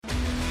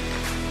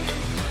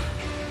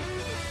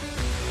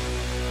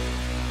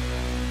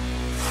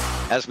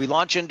As we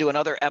launch into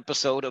another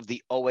episode of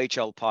the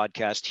OHL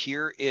podcast,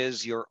 here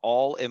is your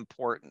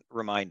all-important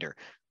reminder.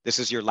 This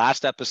is your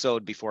last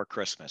episode before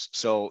Christmas.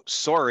 So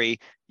sorry,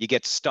 you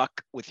get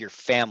stuck with your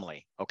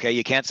family. Okay.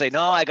 You can't say,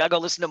 no, I got to go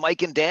listen to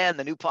Mike and Dan.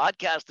 The new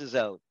podcast is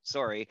out.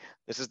 Sorry.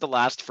 This is the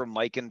last from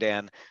Mike and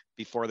Dan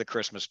before the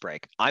Christmas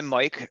break. I'm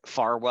Mike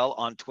Farwell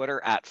on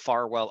Twitter at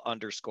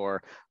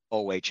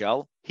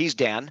Farwell_OHL. He's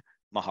Dan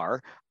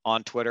Mahar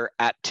on Twitter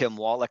at Tim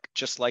Wallach,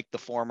 just like the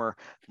former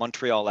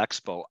Montreal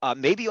Expo.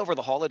 Maybe over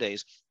the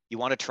holidays, you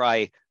want to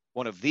try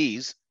one of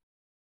these.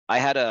 I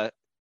had a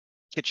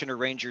Kitchener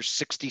Rangers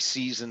 60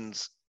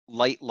 seasons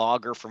light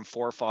lager from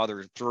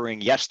Forefathers Brewing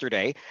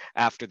yesterday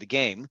after the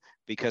game,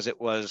 because it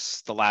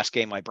was the last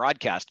game I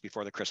broadcast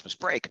before the Christmas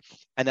break.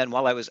 And then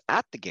while I was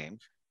at the game,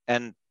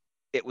 and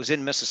it was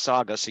in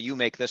Mississauga, so you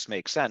make this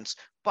make sense,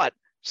 but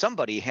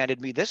somebody handed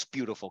me this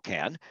beautiful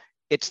can.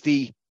 It's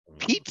the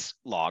Pete's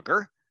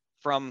Lager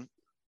from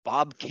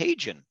Bob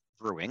Cajun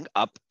Brewing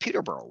up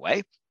Peterborough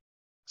way.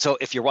 So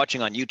if you're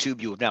watching on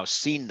YouTube, you have now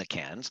seen the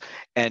cans,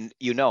 and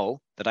you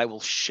know that I will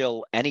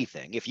shill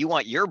anything. If you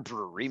want your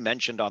brewery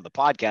mentioned on the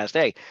podcast,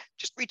 hey,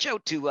 just reach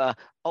out to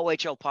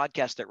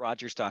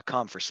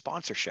ohlpodcast@rogers.com for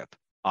sponsorship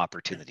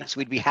opportunities.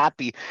 We'd be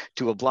happy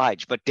to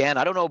oblige. But Dan,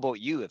 I don't know about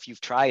you, if you've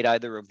tried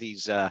either of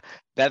these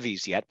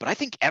bevies yet, but I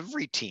think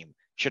every team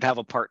should have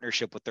a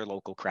partnership with their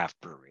local craft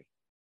brewery.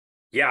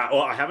 Yeah,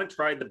 well, I haven't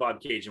tried the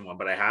Bob Cajun one,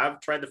 but I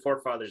have tried the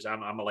Forefathers.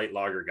 I'm a light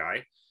lager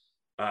guy.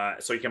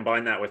 So you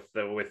combine that with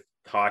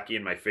hockey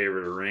and my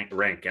favorite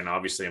rink, and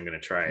obviously I'm going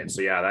to try it.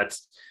 So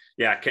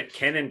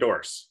can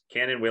endorse.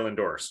 Can and will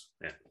endorse.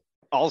 Yeah.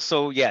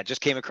 Also, just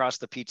came across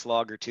the Pete's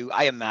Lager too.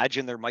 I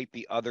imagine there might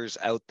be others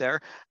out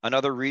there.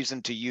 Another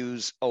reason to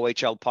use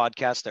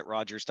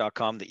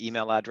ohlpodcast@rogers.com, the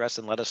email address,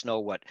 and let us know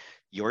what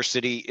your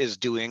city is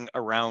doing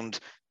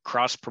around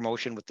cross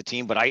promotion with the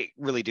team. But I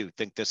really do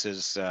think this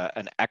is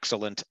an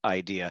excellent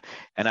idea,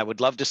 and I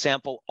would love to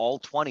sample all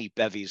 20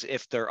 bevies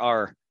if there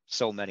are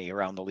so many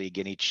around the league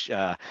in each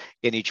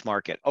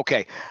market.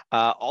 Okay,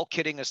 all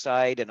kidding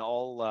aside, and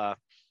all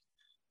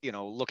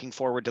looking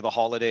forward to the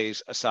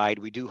holidays aside,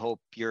 we do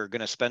hope you're going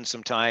to spend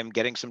some time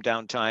getting some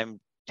downtime,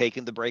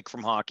 taking the break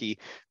from hockey.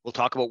 We'll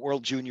talk about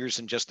World Juniors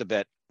in just a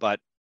bit, but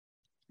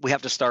we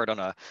have to start on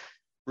a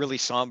really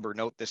somber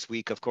note this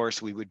week. Of course,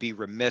 we would be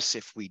remiss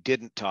if we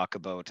didn't talk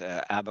about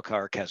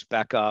Abakar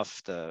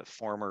Kazbekov, the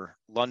former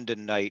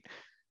London Knight,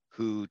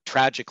 who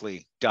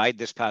tragically died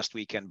this past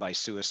weekend by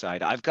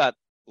suicide. I've got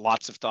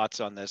lots of thoughts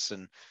on this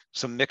and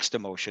some mixed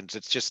emotions.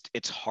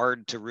 It's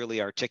hard to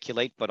really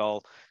articulate, but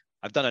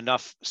I've done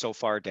enough so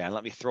far, Dan.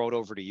 Let me throw it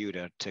over to you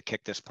to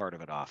kick this part of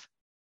it off.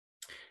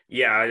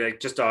 Yeah,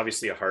 just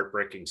obviously a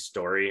heartbreaking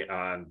story.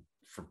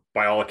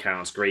 By all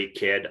accounts, great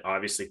kid.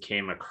 Obviously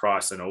came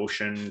across an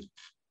ocean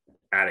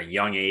at a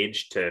young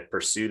age to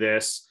pursue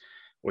this.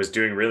 Was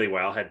doing really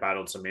well. Had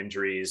battled some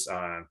injuries.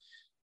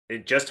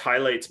 It just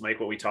highlights, Mike,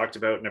 what we talked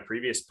about in a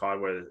previous pod,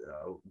 where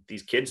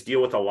these kids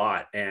deal with a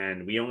lot,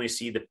 and we only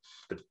see the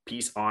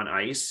piece on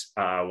ice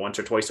once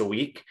or twice a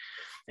week,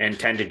 and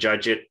tend to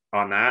judge it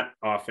on that,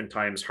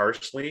 oftentimes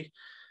harshly.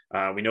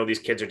 We know these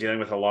kids are dealing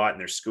with a lot in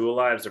their school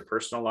lives, their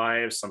personal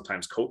lives,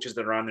 sometimes coaches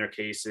that are on their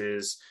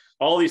cases.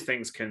 All these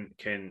things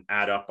can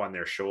add up on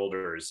their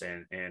shoulders,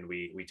 and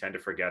we tend to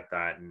forget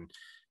that.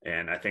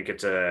 And I think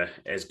it's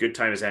as good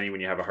time as any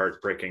when you have a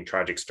heartbreaking,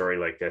 tragic story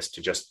like this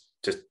to just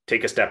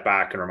take a step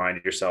back and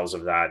remind yourselves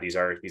of that. These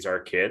are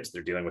kids.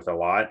 They're dealing with a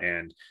lot,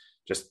 and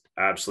just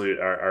absolute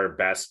our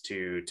best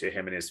to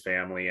him and his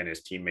family and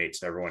his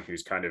teammates and everyone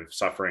who's kind of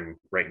suffering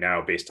right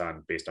now based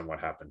on what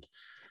happened.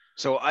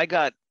 So I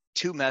got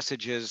two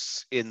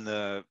messages in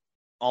the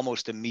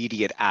almost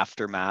immediate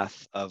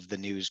aftermath of the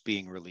news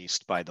being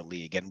released by the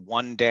league. And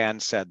one, Dan,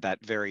 said that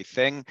very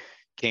thing.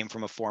 Came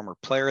from a former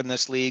player in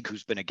this league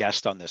who's been a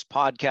guest on this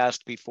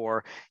podcast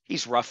before.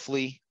 He's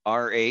roughly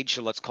our age,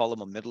 so let's call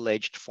him a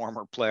middle-aged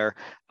former player,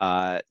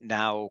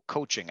 now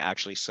coaching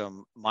actually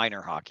some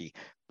minor hockey.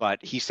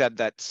 But he said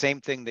that same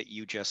thing that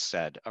you just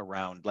said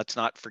around, let's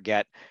not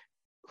forget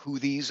who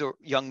these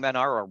young men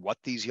are or what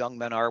these young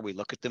men are. We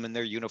look at them in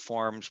their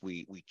uniforms,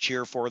 we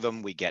cheer for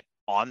them, we get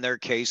on their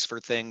case for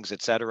things,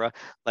 etc.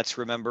 Let's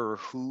remember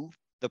who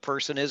the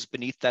person is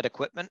beneath that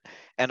equipment.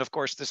 And of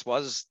course, this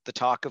was the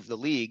talk of the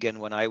league. And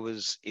when I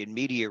was in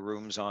media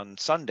rooms on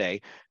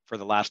Sunday for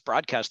the last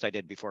broadcast I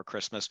did before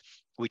Christmas,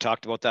 we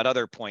talked about that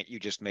other point you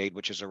just made,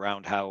 which is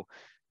around how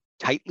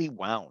tightly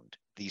wound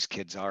these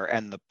kids are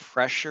and the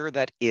pressure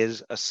that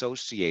is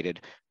associated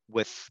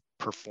with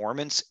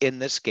performance in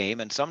this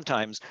game. And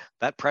sometimes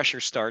that pressure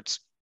starts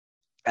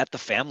at the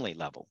family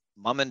level.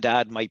 Mom and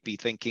dad might be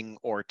thinking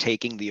or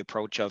taking the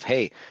approach of,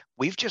 hey,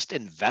 we've just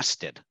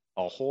invested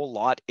a whole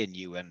lot in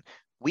you, and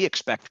we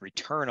expect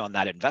return on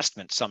that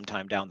investment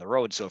sometime down the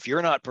road. So if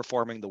you're not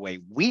performing the way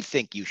we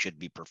think you should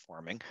be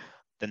performing,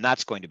 then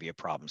that's going to be a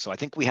problem. So I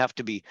think we have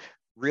to be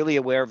really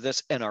aware of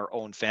this in our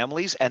own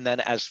families, and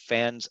then as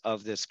fans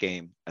of this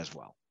game as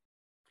well.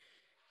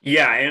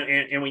 Yeah,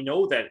 and we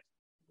know that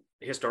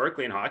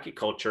historically in hockey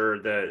culture,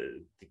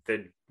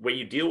 the way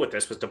you deal with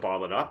this was to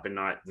bottle it up and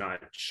not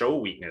show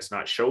weakness,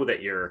 not show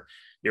that you're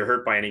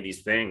hurt by any of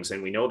these things.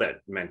 And we know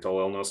that mental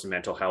illness and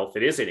mental health,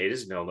 it is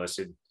an illness.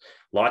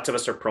 Lots of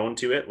us are prone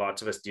to it.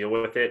 Lots of us deal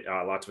with it.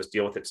 Lots of us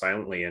deal with it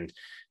silently.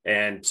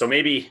 And so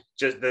maybe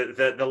just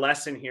the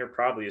lesson here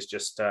probably is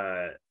just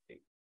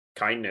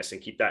kindness,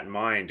 and keep that in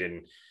mind.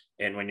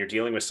 And when you're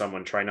dealing with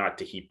someone, try not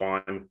to heap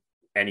on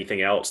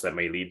anything else that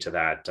may lead to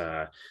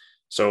that.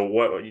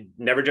 So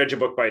never judge a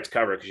book by its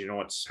cover, because you know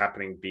what's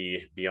happening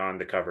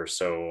beyond the cover.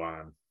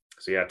 So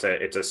yeah,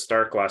 it's a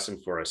stark lesson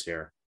for us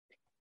here.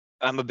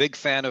 I'm a big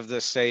fan of the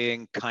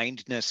saying,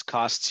 kindness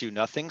costs you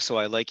nothing. So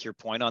I like your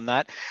point on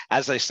that.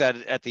 As I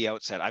said at the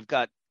outset, I've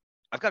got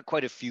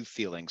quite a few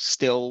feelings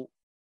still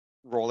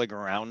rolling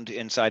around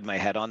inside my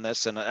head on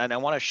this. And I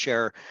want to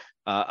share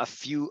a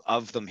few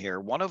of them here.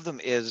 One of them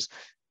is,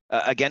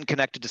 again,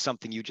 connected to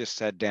something you just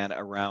said, Dan,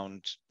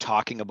 around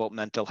talking about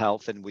mental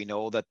health. And we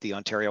know that the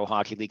Ontario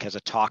Hockey League has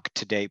a Talk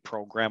Today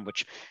program,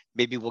 which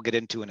maybe we'll get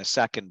into in a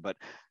second. But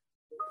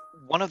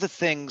one of the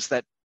things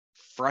that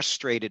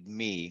frustrated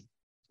me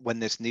when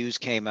this news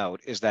came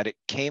out is that it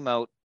came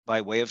out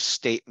by way of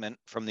statement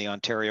from the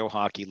Ontario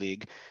Hockey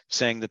League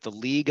saying that the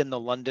league and the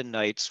London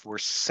Knights were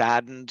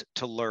saddened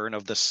to learn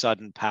of the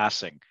sudden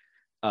passing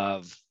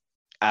of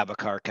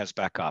Abakar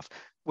Kazbekov,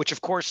 which of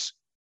course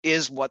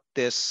is what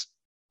this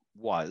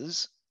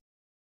was.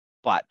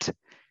 But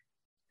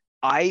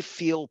I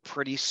feel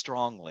pretty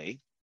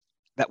strongly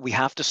that we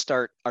have to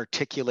start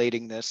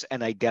articulating this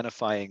and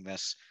identifying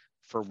this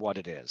for what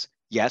it is.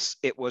 Yes,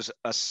 it was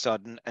a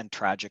sudden and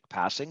tragic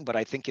passing, but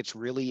I think it's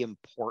really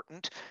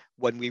important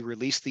when we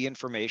release the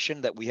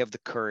information that we have the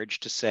courage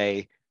to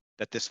say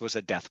that this was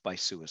a death by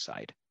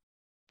suicide,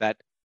 that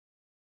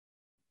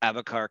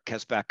Abakar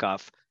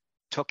Kazbekov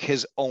took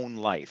his own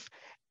life.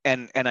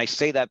 And I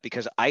say that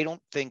because I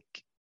don't think,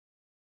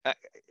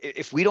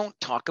 if we don't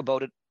talk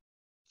about it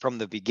from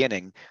the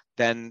beginning,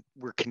 then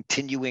we're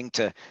continuing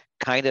to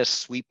kind of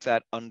sweep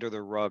that under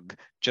the rug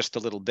just a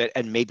little bit.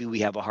 And maybe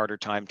we have a harder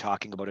time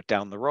talking about it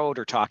down the road,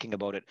 or talking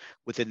about it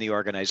within the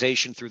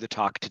organization through the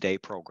Talk Today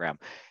program.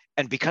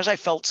 And because I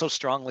felt so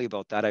strongly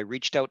about that, I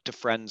reached out to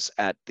friends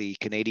at the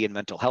Canadian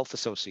Mental Health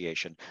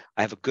Association.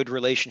 I have a good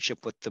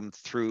relationship with them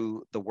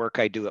through the work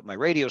I do at my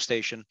radio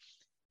station.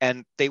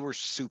 And they were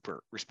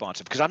super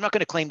responsive, because I'm not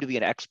going to claim to be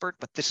an expert,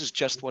 but this is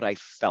just what I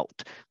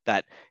felt,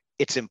 that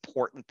it's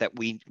important that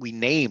we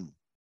name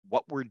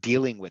what we're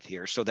dealing with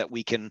here so that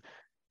we can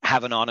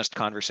have an honest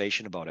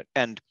conversation about it.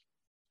 And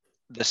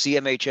the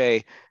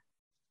CMHA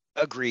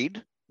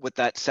agreed with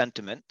that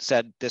sentiment,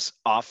 said this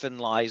often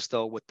lies,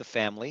 though, with the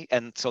family.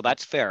 And so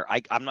that's fair.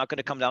 I'm not going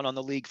to come down on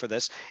the league for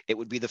this. It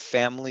would be the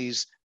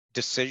family's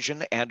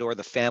decision and or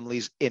the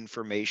family's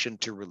information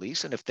to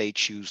release. And if they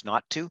choose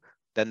not to,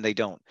 then they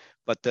don't.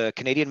 But the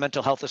Canadian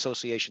Mental Health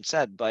Association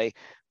said by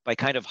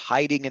kind of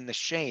hiding in the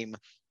shame,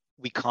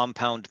 we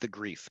compound the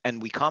grief,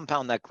 and we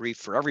compound that grief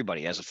for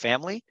everybody. As a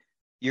family,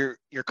 you're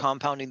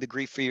compounding the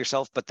grief for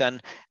yourself, but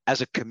then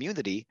as a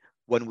community,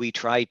 when we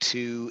try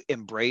to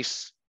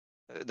embrace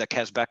the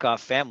Kazbekov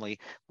family,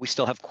 we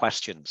still have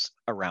questions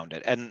around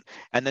it. And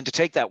then to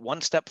take that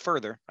one step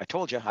further, I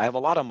told you I have a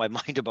lot on my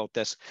mind about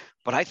this,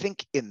 but I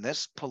think in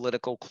this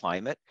political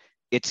climate,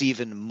 it's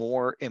even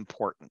more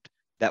important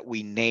that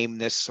we name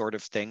this sort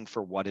of thing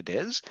for what it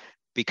is,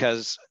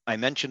 because I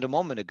mentioned a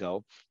moment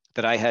ago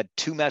that I had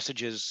two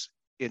messages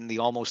in the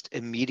almost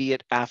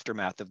immediate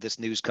aftermath of this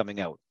news coming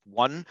out.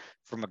 One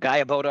from a guy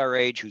about our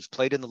age who's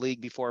played in the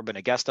league before, been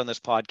a guest on this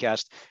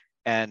podcast,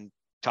 and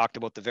talked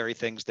about the very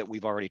things that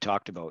we've already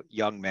talked about.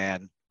 Young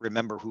man,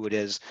 remember who it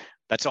is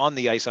that's on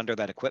the ice under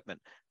that equipment.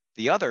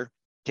 The other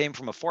came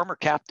from a former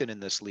captain in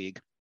this league,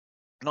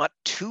 not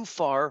too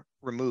far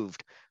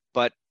removed,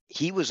 but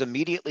he was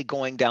immediately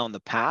going down the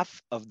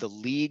path of the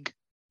league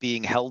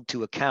being held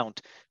to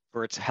account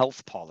for its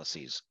health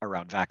policies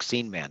around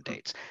vaccine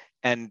mandates.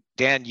 And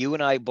Dan, you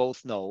and I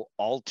both know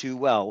all too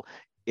well,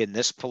 in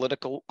this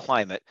political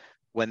climate,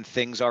 when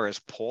things are as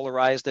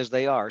polarized as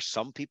they are,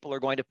 some people are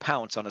going to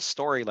pounce on a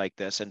story like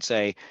this and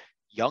say,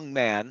 young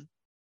man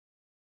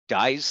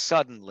dies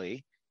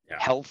suddenly,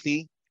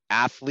 healthy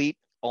athlete,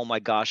 oh my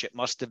gosh, it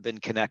must have been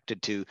connected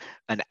to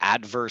an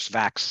adverse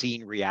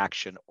vaccine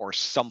reaction or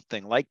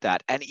something like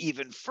that. And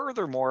even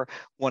furthermore,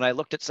 when I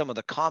looked at some of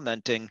the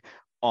commenting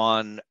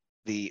on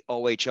the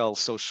OHL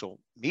social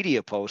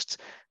media posts,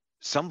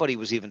 somebody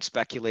was even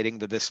speculating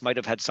that this might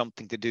have had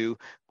something to do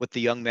with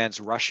the young man's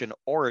Russian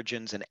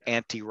origins and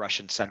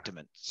anti-Russian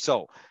sentiment.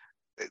 So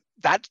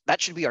that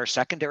should be our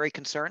secondary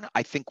concern.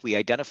 I think we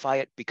identify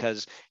it,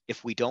 because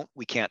if we don't,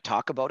 we can't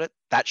talk about it.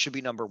 That should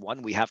be number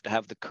one. We have to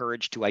have the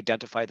courage to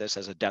identify this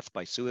as a death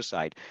by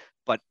suicide.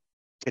 But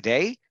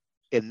today,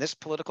 in this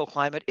political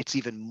climate, it's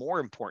even more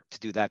important to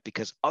do that,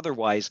 because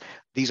otherwise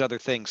these other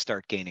things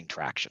start gaining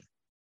traction.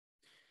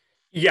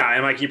 Yeah,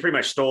 and like you pretty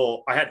much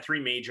stole, I had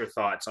three major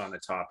thoughts on the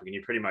topic, and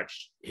you pretty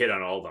much hit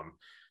on all of them.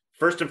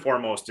 First and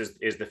foremost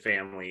is the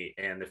family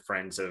and the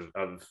friends of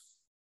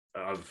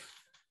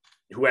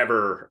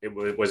whoever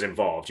was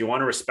involved. You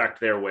want to respect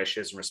their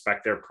wishes and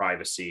respect their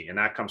privacy, and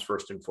that comes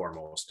first and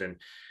foremost. And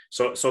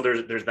so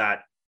there's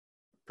that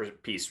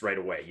piece right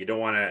away. You don't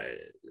want to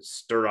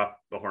stir up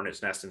the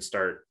hornet's nest and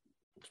start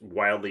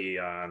wildly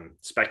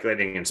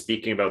speculating and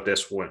speaking about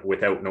this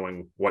without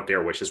knowing what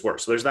their wishes were.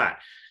 So there's that.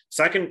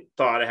 Second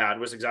thought I had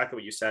was exactly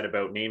what you said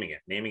about naming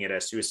it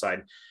as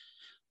suicide.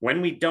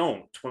 When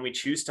we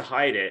choose to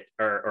hide it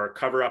or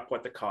cover up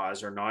what the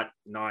cause, or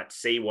not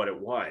say what it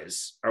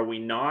was, are we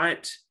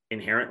not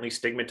inherently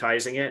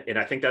stigmatizing it? And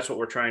I think that's what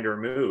we're trying to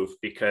remove,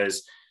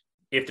 because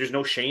if there's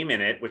no shame in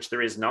it, which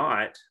there is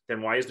not,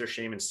 then why is there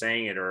shame in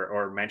saying it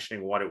or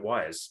mentioning what it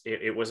was?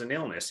 It was an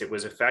illness. It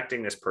was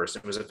affecting this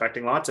person. It was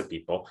affecting lots of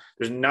people.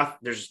 There's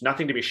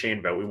nothing to be ashamed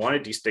about. We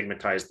want to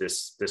destigmatize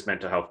this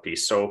mental health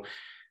piece. So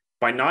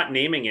by not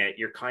naming it,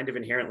 you're kind of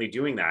inherently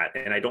doing that.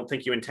 And I don't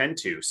think you intend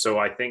to. So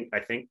I think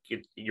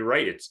you're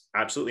right. It's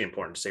absolutely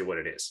important to say what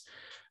it is.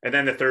 And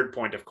then the third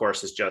point, of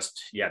course, is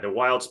just, the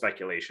wild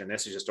speculation.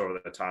 This is just over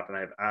the top, and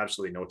I have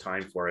absolutely no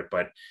time for it.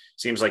 But it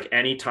seems like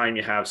anytime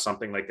you have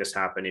something like this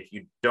happen, if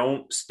you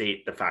don't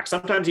state the facts,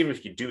 sometimes even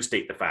if you do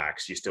state the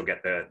facts, you still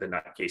get the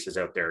nutcases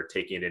out there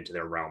taking it into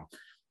their realm.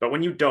 But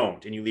when you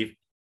don't, and you leave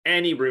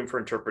any room for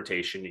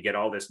interpretation, you get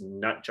all this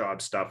nut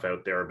job stuff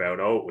out there about,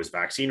 it was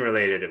vaccine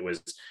related, it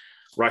was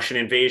Russian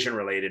invasion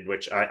related,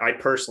 which I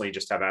personally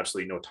just have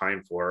absolutely no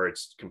time for.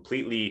 It's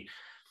completely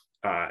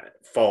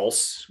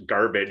false,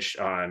 garbage,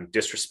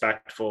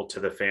 disrespectful to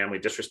the family,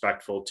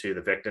 disrespectful to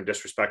the victim,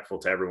 disrespectful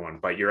to everyone.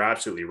 But you're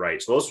absolutely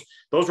right. So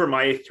those were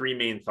my three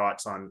main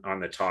thoughts on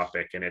the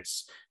topic. And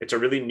it's a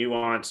really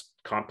nuanced,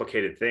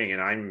 complicated thing.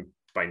 And I'm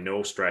by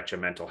no stretch a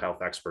mental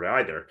health expert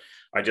either.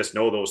 I just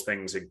know those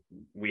things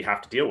we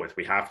have to deal with.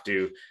 We have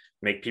to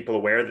make people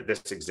aware that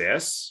this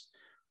exists.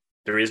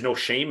 There is no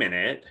shame in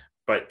it,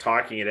 but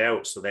talking it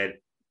out so that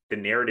the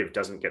narrative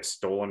doesn't get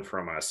stolen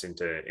from us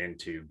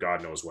into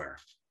God knows where.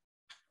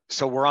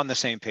 So we're on the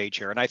same page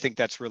here, and I think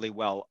that's really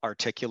well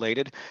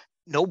articulated.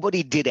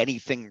 Nobody did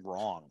anything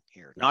wrong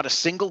here. Not a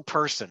single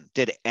person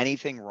did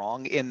anything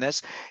wrong in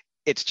this.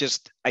 It's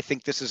just, I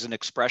think this is an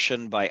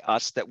expression by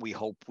us that we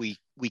hope we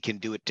can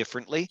do it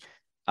differently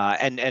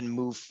and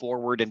move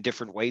forward in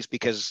different ways,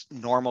 because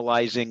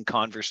normalizing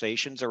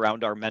conversations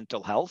around our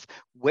mental health,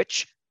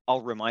 which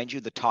I'll remind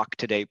you, the Talk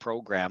Today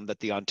program that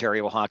the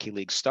Ontario Hockey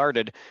League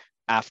started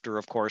after,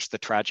 of course, the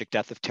tragic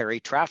death of Terry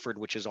Trafford,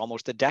 which is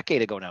almost a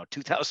decade ago now,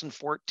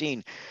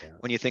 2014,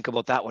 when you think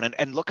about that one.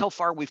 And look how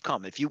far we've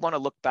come. If you want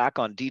to look back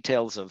on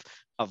details of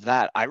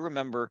that, I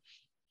remember,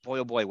 boy,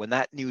 oh boy, when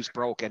that news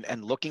broke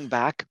and looking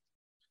back,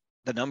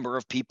 the number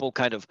of people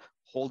kind of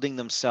holding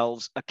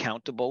themselves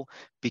accountable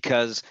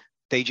because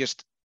they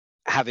just,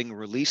 having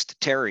released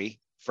Terry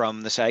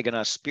from the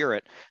Saginaw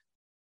Spirit,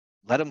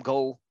 let him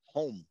go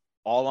home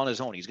all on his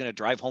own. He's going to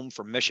drive home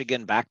from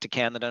Michigan back to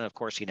Canada. And of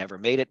course, he never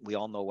made it. We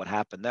all know what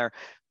happened there.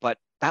 But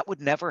that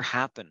would never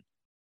happen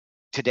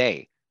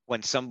today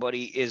when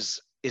somebody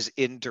is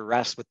in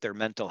duress with their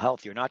mental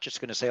health. You're not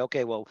just going to say,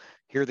 okay, well,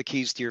 here are the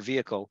keys to your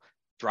vehicle,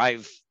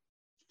 drive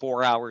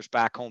 4 hours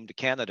back home to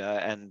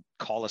Canada and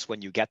call us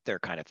when you get there,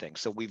 kind of thing.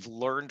 So we've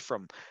learned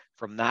from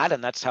that,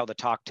 and that's how the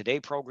Talk Today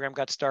program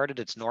got started.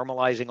 It's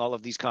normalizing all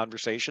of these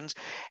conversations.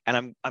 And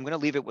I'm going to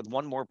leave it with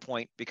one more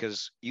point,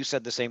 because you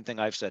said the same thing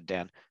I've said,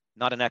 Dan.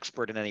 Not an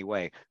expert in any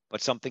way,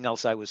 but something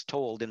else I was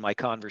told in my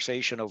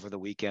conversation over the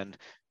weekend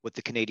with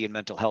the Canadian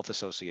Mental Health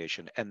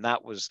Association. And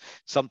that was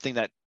something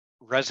that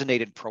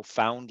resonated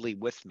profoundly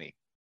with me.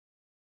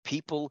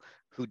 People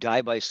who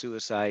die by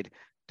suicide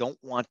don't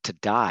want to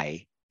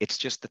die. It's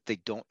just that they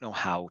don't know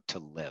how to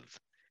live.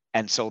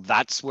 And so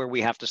that's where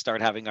we have to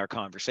start having our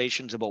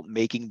conversations about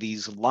making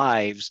these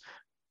lives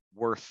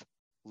worth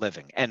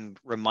living and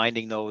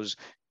reminding those,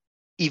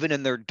 even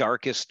in their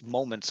darkest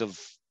moments of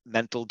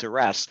mental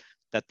duress,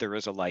 that there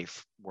is a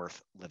life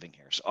worth living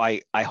here. So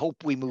I hope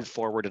we move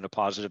forward in a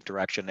positive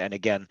direction. And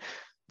again,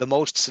 the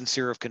most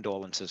sincere of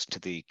condolences to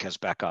the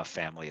Kazbekov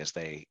family as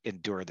they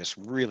endure this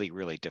really,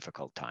 really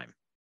difficult time.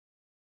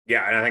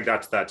 Yeah, and I think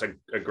that's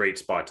a great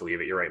spot to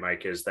leave it. You're right,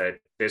 Mike, is that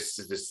this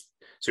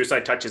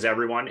suicide touches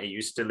everyone. It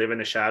used to live in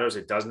the shadows.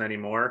 It doesn't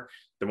anymore.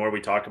 The more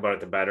we talk about it,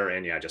 the better.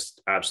 And yeah,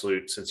 just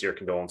absolute sincere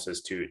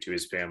condolences to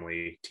his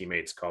family,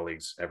 teammates,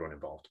 colleagues, everyone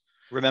involved.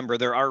 Remember,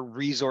 there are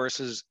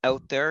resources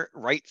out there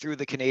right through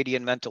the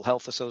Canadian Mental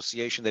Health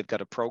Association. They've got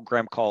a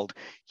program called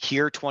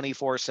Here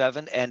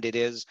 24/7, and it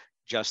is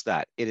just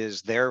that. It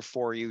is there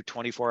for you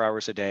 24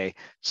 hours a day,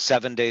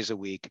 7 days a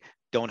week.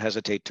 Don't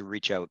hesitate to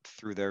reach out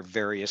through their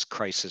various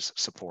crisis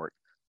support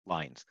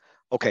lines.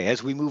 Okay,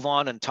 as we move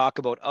on and talk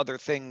about other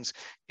things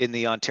in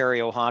the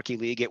Ontario Hockey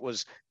League, it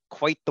was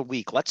quite the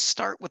week. Let's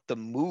start with the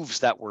moves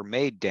that were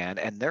made, Dan,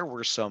 and there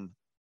were some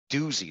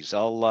doozies.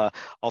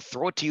 I'll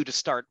throw it to you to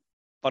start,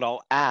 but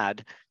I'll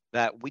add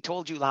that we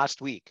told you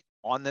last week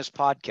on this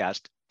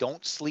podcast,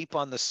 don't sleep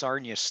on the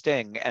Sarnia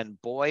Sting.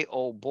 And boy,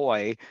 oh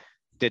boy,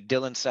 did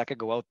Dylan Secca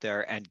go out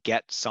there and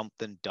get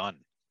something done.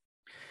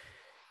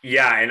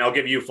 Yeah, and I'll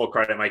give you full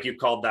credit, Mike. You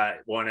called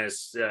that one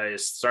as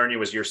Sarnia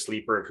was your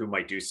sleeper of who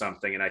might do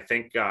something. And I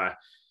think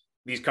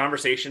these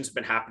conversations have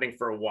been happening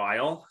for a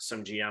while.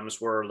 Some GMs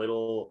were a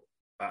little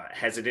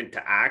hesitant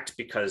to act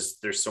because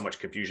there's so much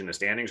confusion in the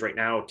standings right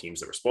now. Teams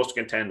that were supposed to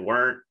contend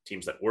weren't.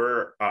 Teams that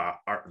were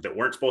that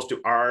weren't supposed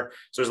to are.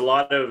 So there's a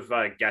lot of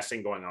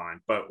guessing going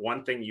on. But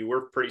one thing you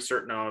were pretty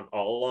certain of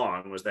all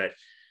along was that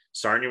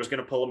Sarnia was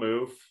going to pull a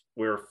move.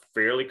 We were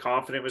fairly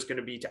confident it was going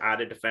to be to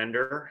add a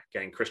defender,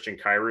 getting Christian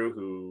Kyrou,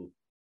 who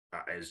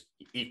is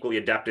equally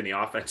adept in the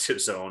offensive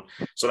zone.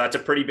 So that's a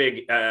pretty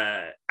big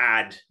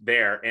add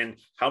there. And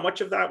how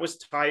much of that was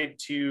tied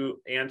to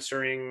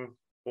answering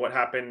what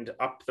happened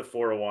up the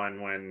 401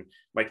 when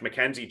Mike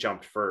McKenzie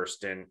jumped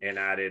first and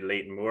added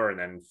Leighton Moore and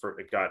then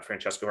got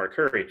Francesco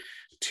Arcuri?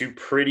 Two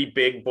pretty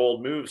big,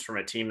 bold moves from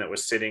a team that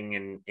was sitting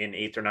in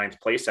 8th or 9th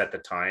place at the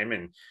time.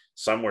 And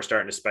some were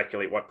starting to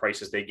speculate what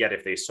prices they get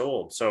if they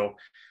sold. So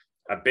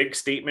a big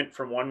statement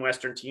from one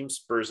Western team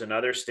spurs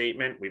another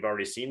statement. We've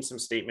already seen some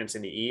statements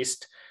in the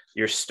East.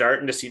 You're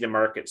starting to see the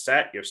market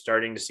set. You're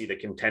starting to see the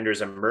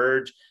contenders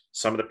emerge.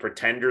 Some of the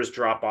pretenders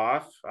drop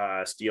off.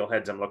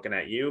 Steelheads, I'm looking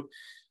at you.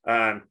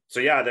 So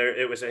yeah,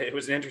 it was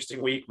an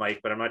interesting week,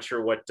 Mike, but I'm not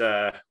sure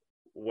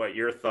what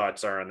your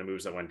thoughts are on the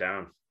moves that went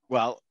down.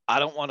 Well, I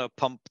don't want to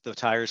pump the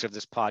tires of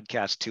this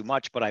podcast too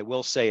much, but I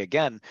will say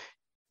again,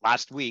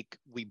 last week,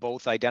 we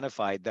both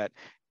identified that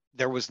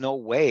there was no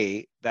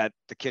way that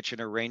the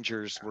Kitchener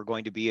Rangers were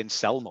going to be in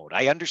sell mode.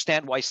 I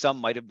understand why some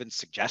might have been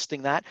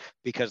suggesting that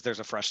because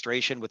there's a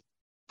frustration with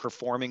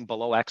performing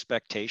below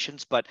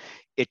expectations, but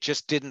it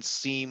just didn't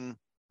seem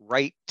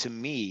right to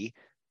me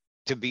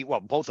to be, well,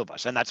 both of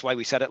us. And that's why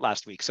we said it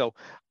last week. So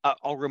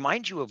I'll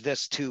remind you of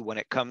this too, when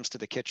it comes to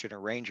the Kitchener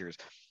Rangers.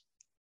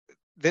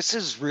 This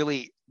is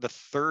really the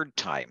third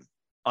time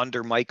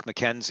under Mike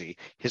McKenzie.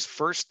 His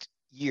first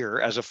year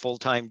as a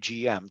full-time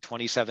GM,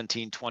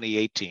 2017,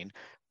 2018,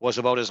 was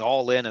about as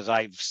all in as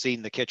I've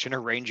seen the Kitchener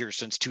Rangers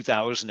since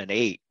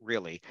 2008,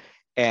 really.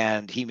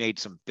 And he made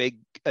some big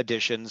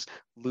additions,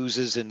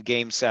 loses in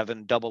Game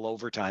 7, double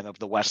overtime of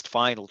the West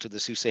Final to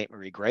the Sault Ste.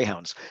 Marie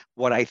Greyhounds.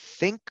 What I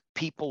think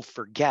people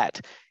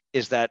forget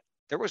is that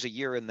there was a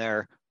year in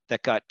there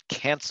that got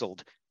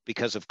canceled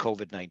because of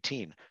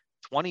COVID-19.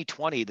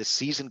 2020, the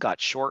season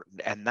got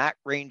shortened, and that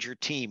Ranger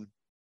team,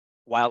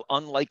 while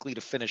unlikely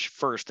to finish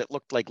first, it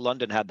looked like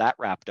London had that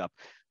wrapped up.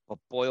 But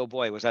boy, oh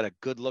boy, was that a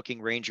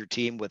good-looking Ranger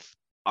team with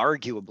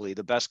arguably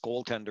the best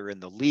goaltender in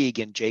the league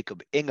in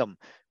Jacob Ingham.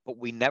 But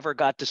we never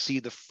got to see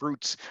the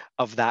fruits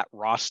of that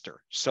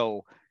roster.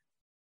 So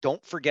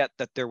don't forget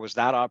that there was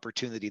that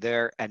opportunity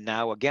there. And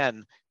now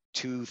again,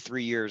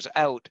 2-3 years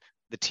out,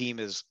 the team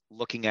is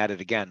looking at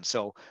it again.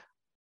 So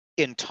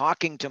in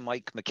talking to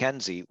Mike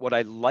McKenzie, what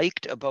I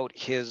liked about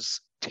his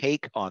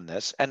take on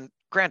this, and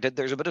granted,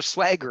 there's a bit of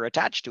swagger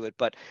attached to it,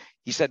 but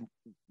he said,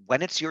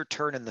 when it's your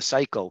turn in the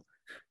cycle,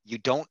 you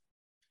don't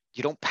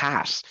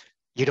pass.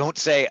 You don't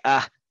say,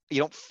 you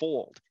don't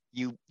fold.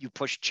 You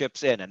push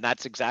chips in, and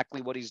that's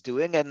exactly what he's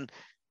doing. And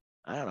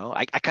I don't know,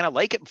 I kind of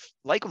like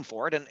him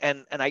for it.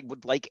 And I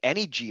would like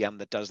any GM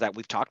that does that.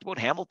 We've talked about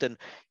Hamilton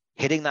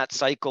hitting that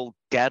cycle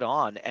dead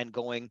on and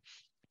going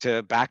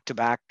to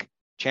back-to-back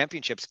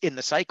championships in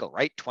the cycle,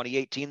 right?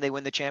 2018, they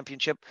win the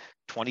championship.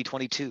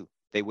 2022,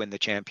 they win the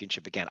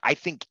championship again. I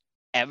think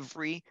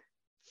every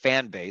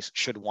fan base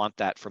should want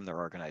that from their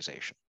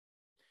organization.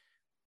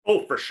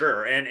 Oh, for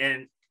sure.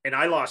 And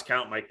I lost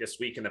count, Mike, this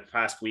week, in the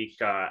past week,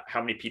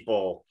 how many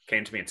people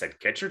came to me and said,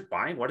 Kitchener's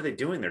buying? What are they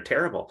doing? They're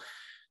terrible.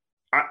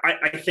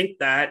 I think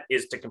that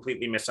is to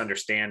completely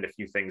misunderstand a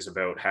few things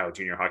about how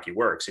junior hockey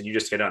works. And you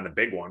just hit on the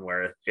big one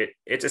where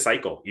it's a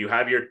cycle. You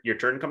have your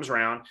turn comes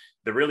around.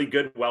 The really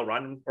good,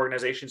 well-run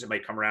organizations, it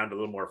might come around a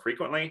little more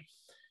frequently.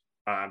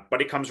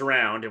 But it comes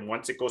around, and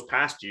once it goes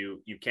past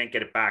you, you can't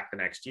get it back the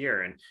next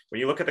year. And when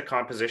you look at the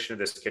composition of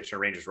this Kitchener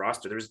Rangers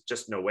roster, there's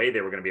just no way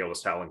they were going to be able to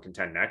sell and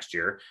contend next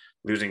year,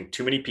 losing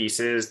too many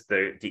pieces.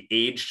 The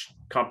age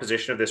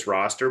composition of this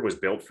roster was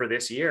built for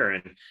this year.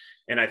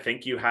 And I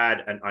think you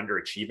had an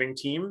underachieving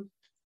team,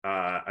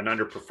 an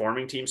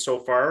underperforming team so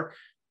far,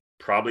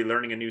 probably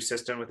learning a new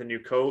system with a new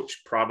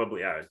coach,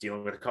 probably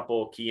dealing with a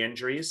couple of key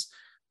injuries.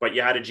 But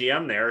you had a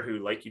GM there who,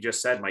 like you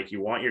just said, Mike,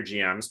 you want your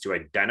GMs to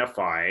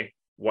identify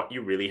what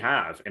you really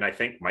have. And I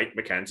think Mike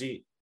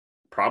McKenzie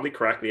probably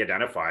correctly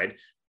identified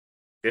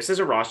this is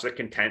a roster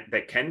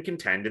that can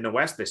contend in the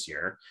West this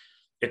year.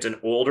 It's an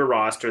older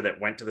roster that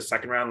went to the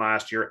second round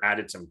last year,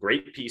 added some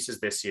great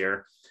pieces this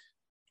year.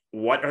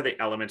 What are the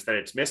elements that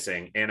it's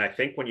missing? And I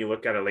think when you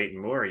look at a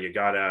Leighton Moore,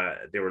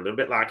 they were a little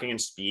bit lacking in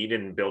speed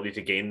and ability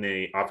to gain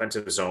the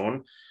offensive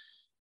zone.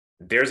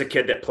 There's a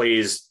kid that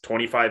plays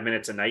 25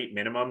 minutes a night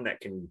minimum that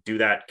can do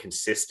that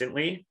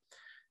consistently.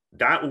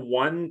 That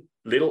one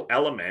little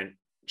element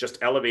just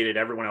elevated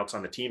everyone else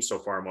on the team so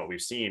far in what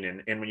we've seen.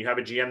 And when you have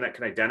a GM that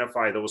can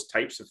identify those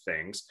types of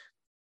things,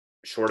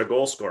 short a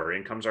goal scorer,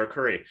 in comes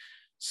Arcuri,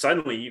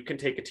 suddenly you can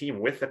take a team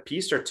with a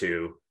piece or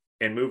two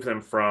and move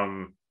them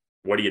from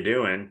what are you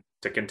doing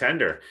to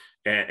contender,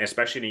 and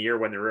especially in a year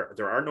when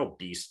there are no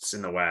beasts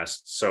in the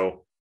West.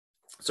 So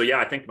So yeah,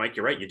 I think, Mike,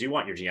 you're right. You do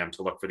want your GM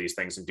to look for these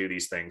things and do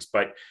these things,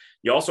 but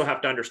you also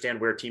have to understand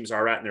where teams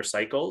are at in their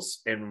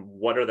cycles and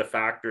what are the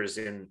factors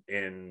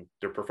in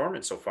their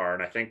performance so far.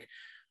 And I think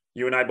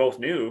you and I both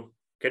knew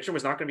Kitchener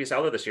was not going to be a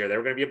seller this year. They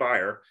were going to be a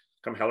buyer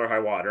come hell or high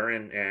water.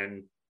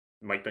 And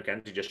Mike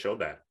McKenzie just showed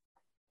that.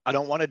 I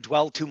don't want to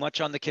dwell too much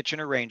on the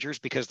Kitchener Rangers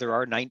because there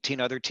are 19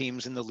 other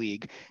teams in the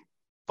league.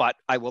 But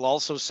I will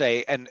also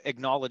say, and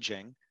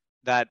acknowledging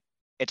that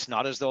it's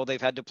not as though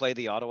they've had to play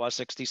the Ottawa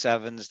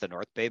 67s, the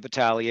North Bay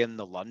Battalion,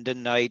 the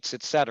London Knights,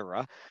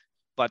 etc.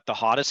 But the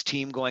hottest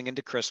team going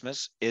into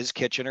Christmas is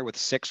Kitchener with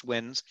 6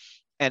 wins.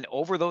 And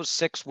over those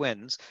 6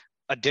 wins,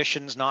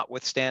 additions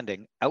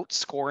notwithstanding,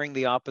 outscoring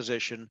the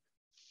opposition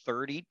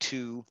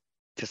 32-7.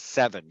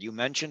 You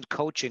mentioned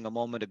coaching a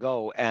moment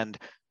ago, and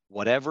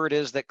whatever it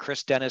is that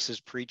Chris Dennis is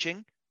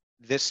preaching,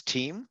 this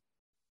team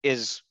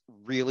is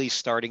really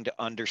starting to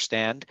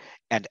understand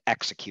and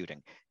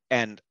executing.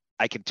 And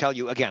I can tell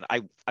you again,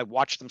 I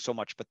watched them so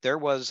much, but there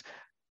was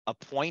a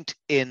point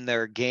in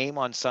their game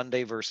on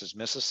Sunday versus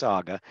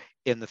Mississauga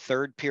in the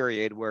third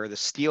period where the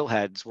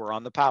Steelheads were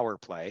on the power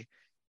play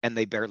and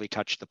they barely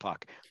touched the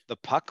puck. The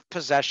puck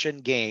possession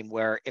game,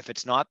 where if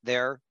it's not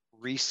there,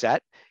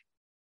 reset,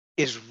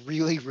 is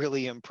really,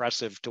 really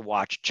impressive to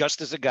watch,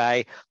 just as a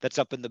guy that's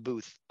up in the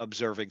booth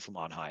observing from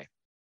on high.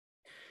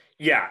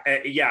 Yeah.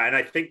 And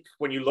I think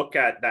when you look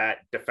at that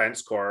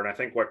defense core, and I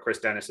think what Chris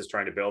Dennis is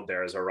trying to build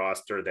there is a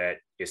roster that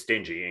is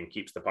stingy and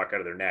keeps the puck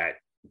out of their net,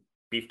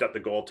 beefed up the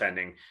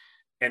goaltending,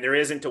 and there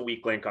isn't a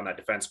weak link on that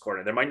defense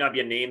corner. There might not be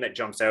a name that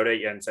jumps out at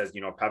you and says,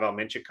 Pavel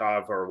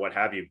Minchikov or what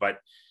have you, but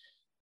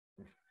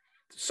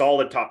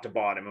solid top to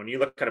bottom. When you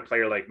look at a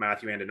player like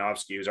Matthew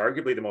Andonovski, who's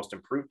arguably the most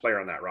improved player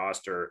on that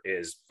roster,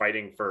 is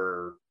fighting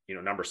for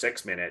number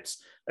 6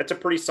 minutes. That's a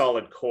pretty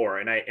solid core.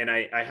 And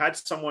I had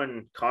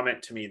someone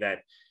comment to me that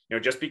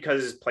just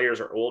because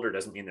players are older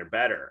doesn't mean they're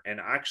better. And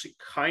I actually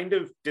kind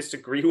of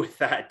disagree with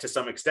that to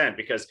some extent,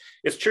 because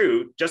it's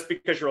true. Just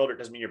because you're older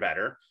doesn't mean you're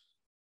better,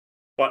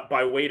 but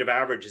by weight of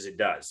averages, it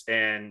does.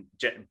 And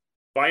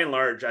by and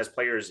large, as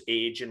players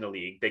age in the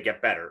league, they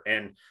get better.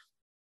 And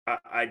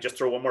I just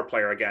throw one more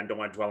player, again, don't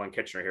want to dwell on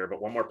Kitchener here,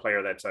 but one more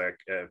player that's a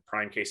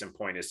prime case in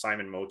point is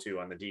Simon Motu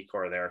on the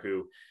D-core there,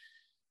 who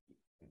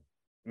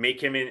make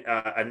him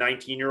a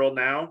 19-year-old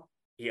now.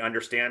 He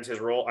understands his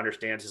role,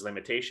 understands his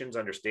limitations,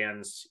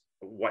 understands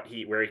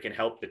where he can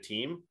help the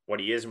team, what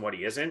he is and what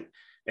he isn't.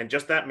 And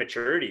just that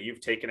maturity,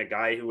 you've taken a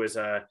guy who is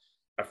a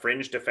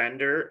fringe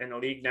defender in the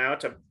league now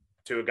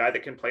to a guy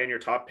that can play in your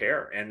top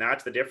pair. And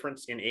that's the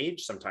difference in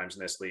age sometimes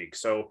in this league.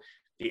 So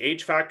the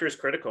age factor is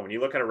critical. When you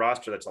look at a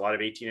roster that's a lot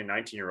of 18 and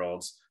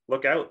 19-year-olds,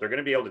 look out. They're going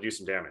to be able to do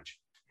some damage.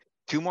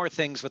 2 more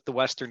things with the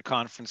Western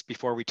Conference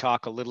before we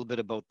talk a little bit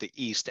about the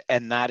East,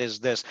 and that is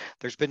this.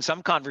 There's been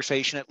some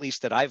conversation, at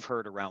least that I've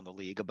heard around the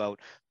league, about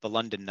the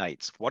London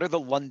Knights. What are the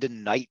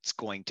London Knights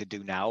going to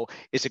do now?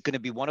 Is it going to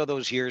be one of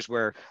those years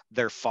where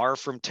they're far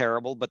from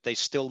terrible, but they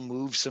still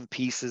move some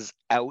pieces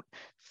out,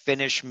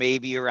 finish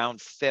maybe around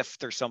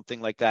 5th or something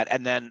like that,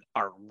 and then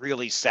are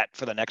really set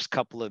for the next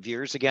couple of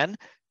years again?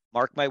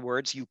 Mark my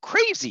words, you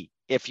crazy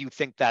if you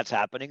think that's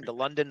happening. The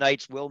London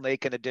Knights will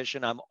make an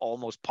addition. I'm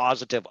almost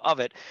positive of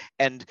it.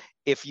 And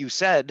if you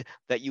said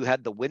that you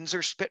had the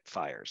Windsor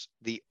Spitfires,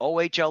 the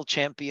OHL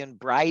champion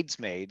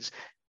bridesmaids,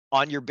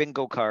 on your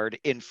bingo card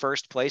in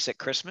first place at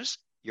Christmas,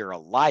 you're a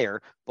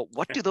liar. But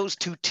what do those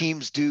 2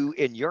 teams do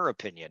in your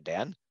opinion,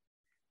 Dan?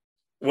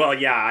 Well,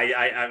 yeah,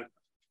 I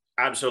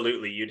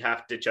absolutely. You'd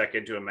have to check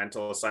into a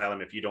mental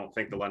asylum if you don't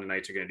think the London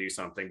Knights are going to do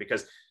something,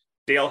 because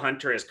Dale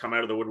Hunter has come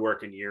out of the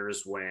woodwork in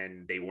years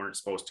when they weren't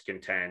supposed to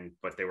contend,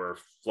 but they were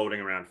floating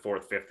around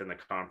 4th, 5th in the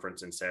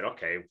conference, and said,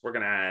 okay, we're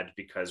going to add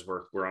because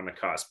we're on the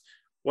cusp.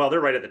 Well,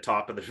 they're right at the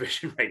top of the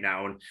division right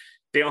now. And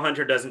Dale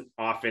Hunter doesn't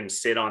often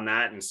sit on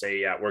that and say,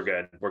 yeah, we're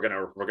good. We're going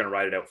to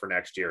ride it out for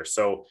next year.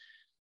 So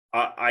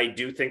I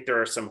do think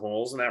there are some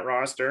holes in that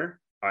roster.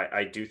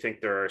 I do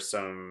think there are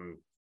some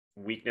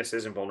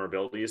weaknesses and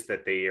vulnerabilities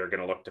that they are going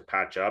to look to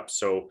patch up.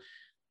 So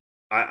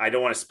I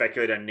don't want to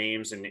speculate on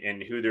names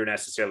and who they're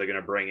necessarily going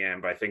to bring in,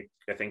 but I think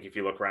if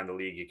you look around the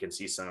league, you can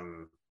see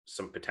some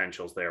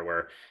potentials there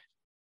where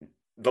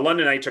the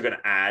London Knights are going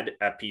to add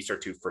a piece or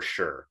 2 for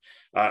sure.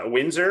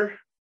 Windsor,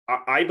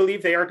 I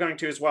believe they are going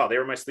to as well. They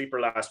were my sleeper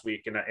last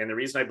week, and the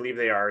reason I believe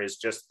they are is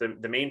just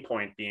the main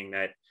point being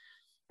that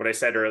what I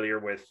said earlier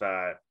with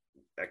a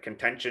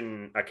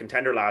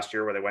contender last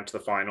year where they went to the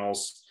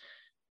finals,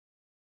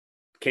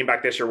 came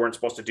back this year, weren't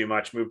supposed to do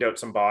much, moved out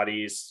some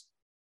bodies,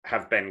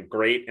 have been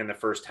great in the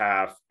first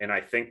half. And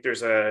I think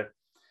there's a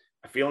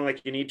feeling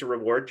like you need to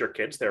reward your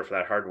kids there for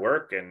that hard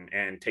work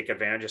and take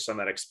advantage of some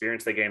of that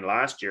experience they gained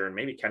last year. And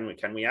maybe can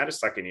we add a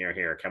second year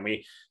here?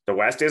 The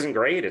West isn't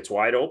great. It's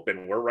wide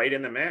open. We're right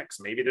in the mix.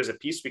 Maybe there's a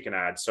piece we can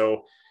add.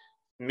 So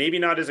maybe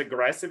not as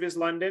aggressive as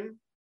London,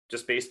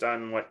 just based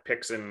on what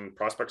picks and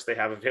prospects they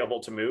have available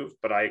to move.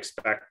 But I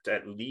expect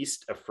at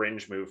least a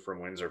fringe move from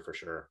Windsor for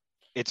sure.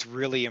 It's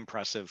really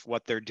impressive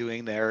what they're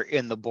doing there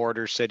in the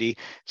border city,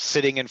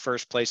 sitting in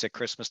first place at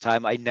Christmas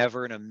time. I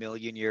never in a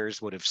million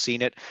years would have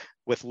seen it.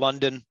 With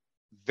London,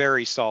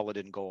 very solid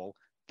in goal.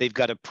 They've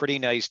got a pretty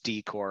nice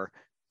decor.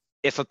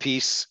 If a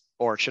piece,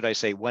 or should I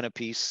say when a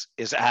piece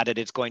is added,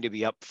 it's going to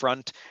be up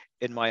front,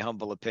 in my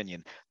humble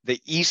opinion.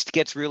 The East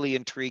gets really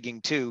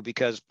intriguing too,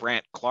 because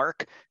Brant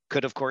Clark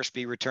could, of course,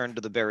 be returned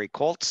to the Barrie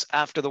Colts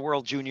after the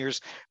World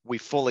Juniors. We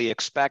fully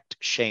expect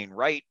Shane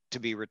Wright to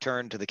be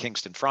returned to the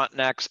Kingston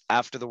Frontenacs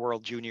after the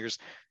World Juniors.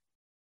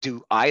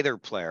 Does either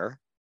player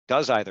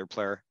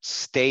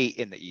stay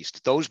in the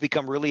East? Those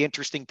become really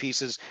interesting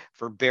pieces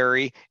for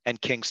Barrie and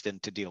Kingston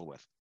to deal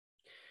with.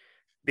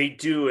 They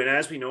do. And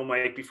as we know,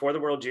 Mike, before the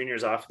World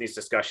Juniors, often these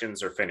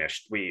discussions are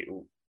finished.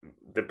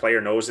 The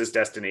player knows his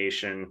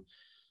destination,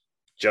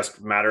 just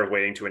a matter of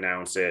waiting to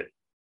announce it.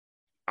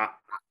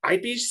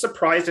 I'd be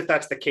surprised if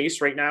that's the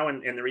case right now.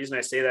 And the reason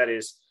I say that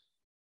is,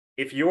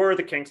 if you're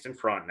the Kingston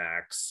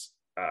Frontenacs,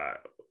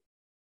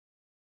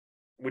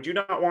 would you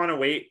not want to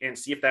wait and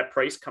see if that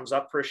price comes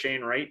up for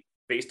Shane Wright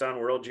based on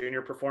World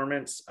Junior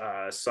performance?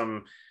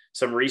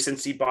 Some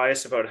recency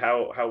bias about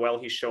how well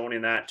he's shown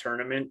in that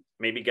tournament,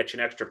 maybe get you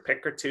an extra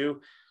pick or two.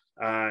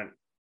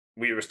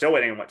 We were still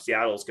waiting on what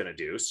Seattle's going to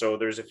do. So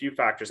there's a few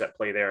factors at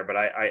play there, but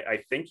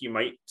I think you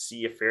might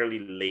see a fairly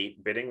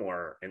late bidding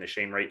war in the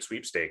Shane Wright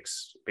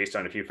sweepstakes based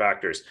on a few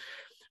factors.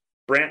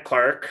 Brant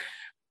Clark,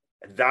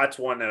 that's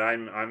one that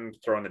I'm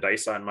throwing the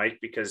dice on, Mike,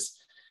 because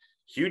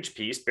huge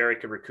piece. Barrie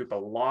could recoup a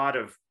lot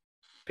of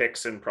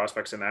picks and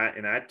prospects in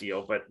that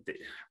deal, but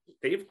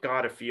they've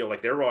got to feel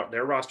like their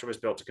roster was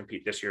built to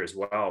compete this year as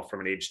well from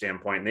an age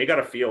standpoint. And they got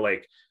to feel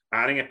like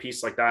adding a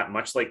piece like that,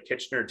 much like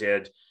Kitchener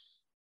did,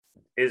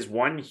 is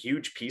one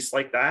huge piece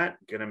like that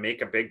going to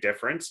make a big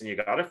difference. And you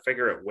got to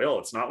figure it will.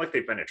 It's not like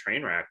they've been a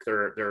train wreck.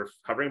 They're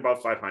hovering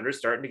above 500,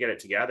 starting to get it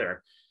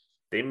together.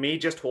 They may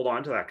just hold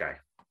on to that guy.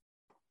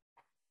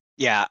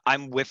 Yeah,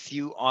 I'm with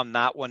you on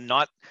that one.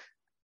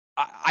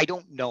 I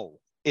don't know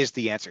is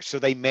the answer. So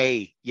they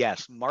may,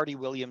 yes, Marty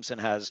Williamson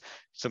has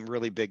some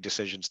really big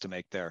decisions to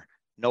make there.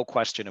 No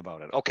question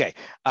about it. Okay.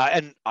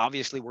 And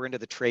obviously we're into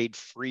the trade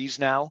freeze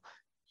now.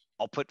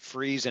 I'll put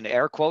freeze in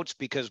air quotes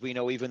because we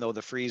know even though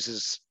the freeze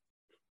is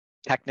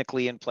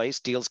technically in place,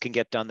 deals can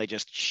get done.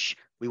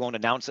 We won't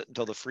announce it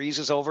until the freeze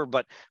is over,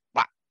 but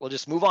we'll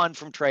just move on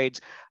from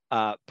trades.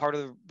 Part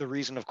of the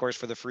reason, of course,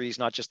 for the freeze,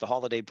 not just the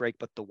holiday break,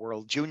 but the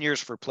World Juniors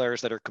for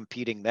players that are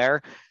competing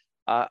there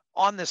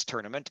on this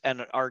tournament.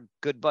 And our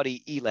good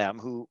buddy Elam,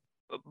 who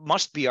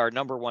must be our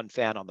number one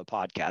fan on the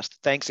podcast.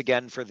 Thanks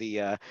again for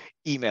the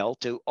email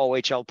to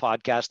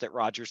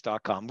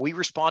ohlpodcast@rogers.com. We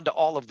respond to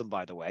all of them,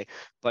 by the way,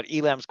 but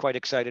Elam's quite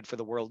excited for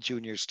the World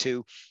Juniors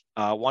too.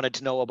 Wanted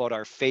to know about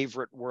our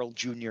favorite World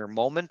Junior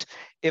moment,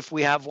 if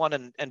we have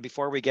one. And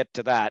before we get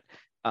to that,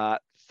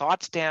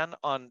 thoughts, Dan,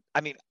 on,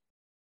 I mean,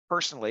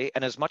 personally,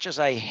 and as much as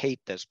I hate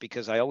this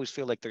because I always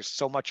feel like there's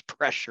so much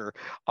pressure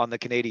on the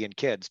Canadian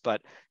kids,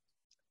 but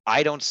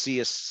I don't see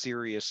a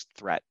serious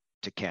threat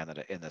to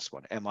Canada in this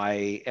one. Am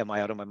I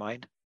out of my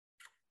mind?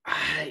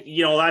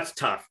 That's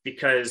tough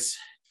because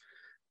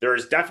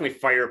there's definitely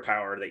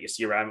firepower that you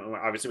see around.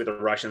 Obviously, with the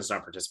Russians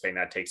not participating,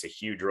 that takes a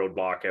huge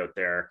roadblock out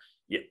there.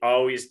 You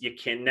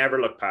can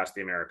never look past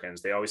the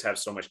Americans. They always have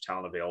so much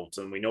talent available.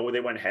 And we know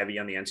they went heavy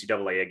on the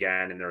NCAA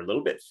again, and they're a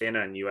little bit thin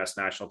on U.S.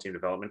 National Team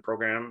Development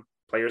Program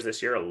players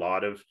this year. A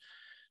lot of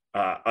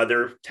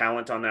other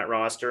talent on that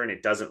roster, and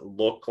it doesn't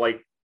look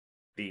like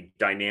the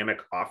dynamic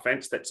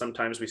offense that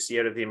sometimes we see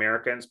out of the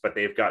Americans, but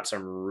they've got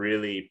some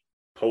really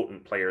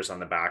potent players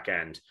on the back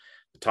end.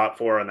 The top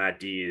four on that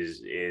D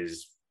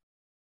is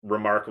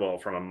remarkable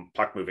from a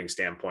puck moving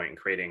standpoint and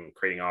creating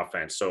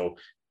offense. So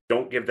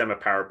don't give them a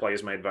power play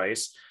is my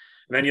advice.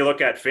 And then you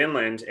look at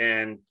Finland,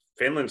 and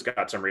Finland's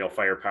got some real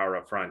firepower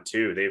up front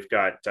too. They've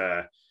got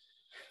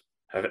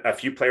a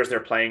few players they're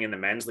playing in the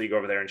men's league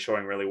over there and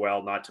showing really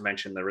well, not to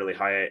mention the really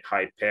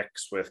high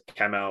picks with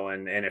Kemel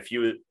and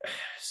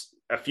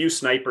a few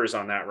snipers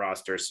on that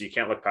roster. So you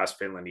can't look past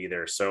Finland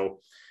either. So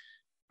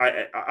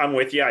I'm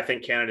with you. I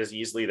think Canada's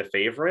easily the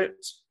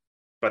favorite,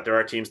 but there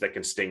are teams that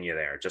can sting you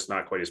there, just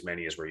not quite as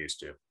many as we're used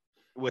to.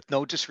 With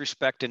no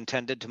disrespect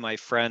intended to my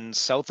friends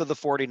south of the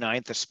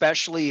 49th,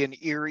 especially in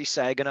Erie,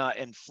 Saginaw,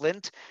 and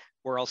Flint,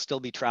 where I'll still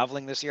be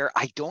traveling this year,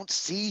 I don't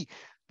see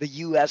the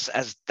U.S.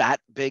 as that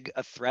big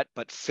a threat,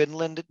 but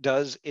Finland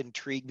does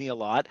intrigue me a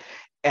lot.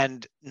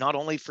 And not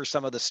only for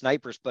some of the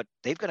snipers, but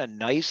they've got a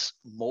nice,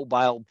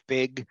 mobile,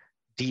 big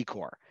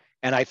decor.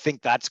 And I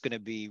think that's going to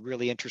be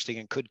really interesting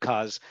and could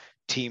cause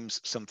teams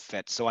some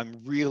fits. So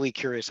I'm really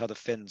curious how the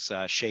Finns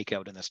shake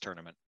out in this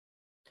tournament.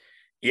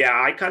 Yeah,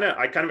 I kind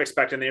of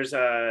expect, and there's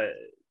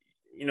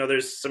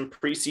some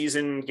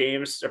preseason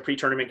games,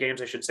 pre-tournament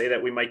games, I should say,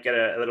 that we might get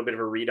a little bit of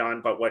a read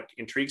on. But what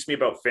intrigues me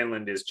about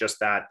Finland is just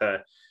that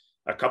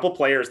a couple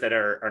players that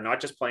are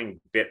not just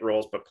playing bit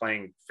roles, but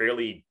playing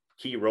fairly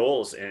key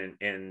roles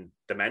in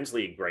the men's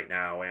league right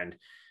now. And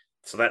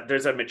so that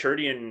there's a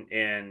maturity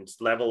and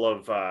level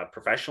of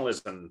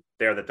professionalism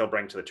there that they'll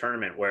bring to the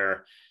tournament,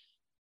 where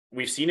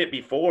we've seen it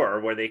before,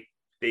 where they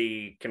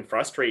can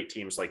frustrate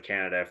teams like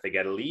Canada if they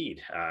get a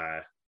lead.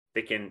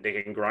 They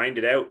can grind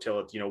it out till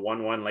it's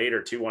 1-1 late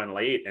or 2-1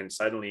 late, and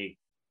suddenly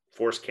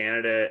force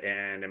Canada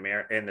and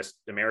the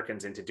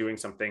Americans into doing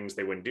some things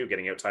they wouldn't do,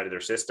 getting outside of their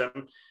system,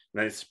 and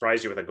then they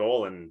surprise you with a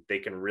goal, and they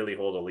can really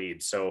hold a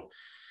lead. So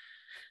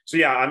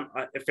yeah,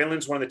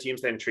 Finland's one of the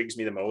teams that intrigues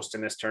me the most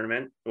in this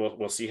tournament.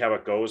 We'll see how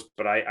it goes,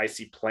 but I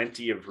see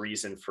plenty of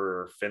reason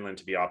for Finland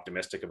to be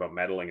optimistic about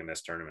medaling in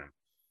this tournament.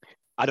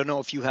 I don't know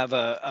if you have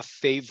a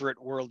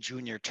favorite World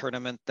Junior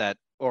tournament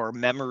or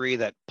memory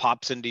that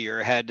pops into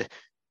your head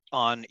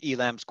on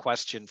Elam's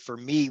question. For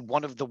me,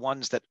 one of the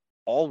ones that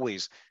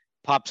always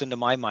pops into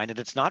my mind, and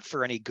it's not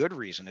for any good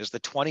reason, is the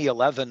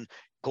 2011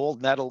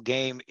 gold medal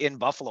game in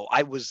Buffalo.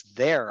 I was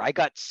there. I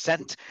got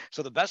sent.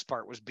 So the best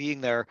part was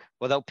being there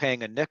without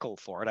paying a nickel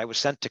for it. I was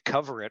sent to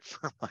cover it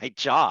for my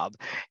job.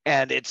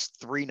 And it's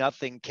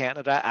 3-0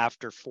 Canada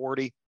after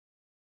 40.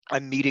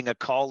 I'm meeting a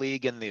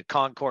colleague in the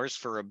concourse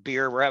for a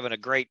beer. We're having a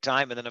great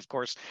time. And then, of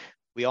course,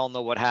 we all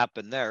know what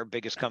happened there.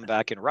 Biggest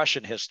comeback in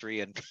Russian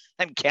history.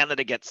 And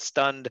Canada gets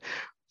stunned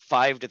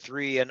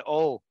 5-3.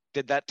 And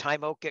did that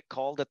timeout get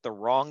called at the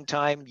wrong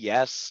time?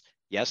 Yes,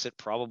 it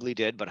probably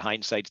did, but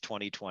hindsight's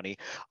 2020.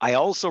 I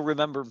also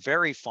remember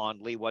very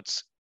fondly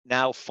what's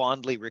now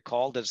fondly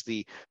recalled as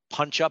the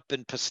punch up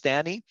in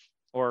Pastani,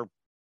 or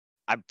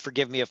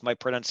forgive me if my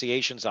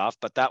pronunciation's off,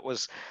 but that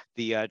was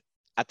the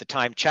at the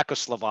time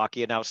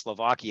Czechoslovakia, now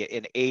Slovakia,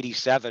 in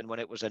 87, when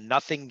it was a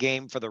nothing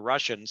game for the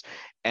Russians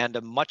and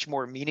a much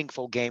more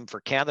meaningful game for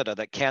Canada,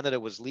 that Canada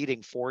was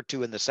leading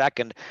 4-2 in the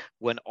second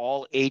when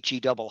all HE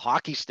double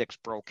hockey sticks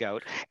broke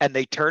out and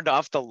they turned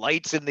off the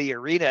lights in the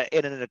arena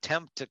in an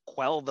attempt to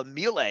quell the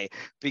melee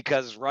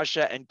because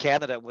Russia and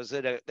Canada it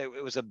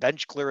was a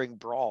bench clearing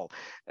brawl.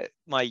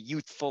 My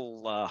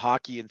youthful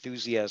hockey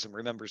enthusiasm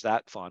remembers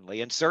that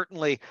fondly. And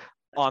certainly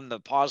on the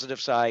positive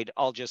side,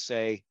 I'll just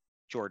say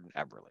Jordan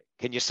Eberle.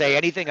 Can you say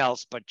anything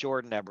else but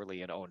Jordan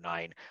Eberle in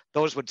 2009?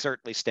 Those would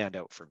certainly stand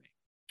out for me.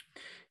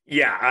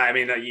 Yeah, I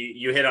mean,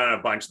 you hit on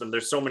a bunch of them.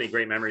 There's so many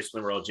great memories from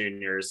the World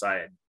Juniors.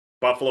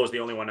 Buffalo is the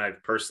only one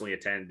I've personally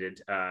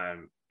attended,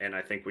 and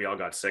I think we all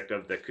got sick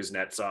of the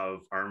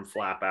Kuznetsov arm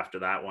flap after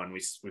that one.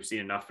 We've seen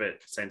enough of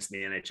it since in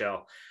the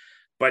NHL.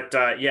 But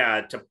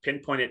yeah, to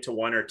pinpoint it to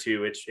one or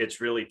two,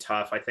 it's really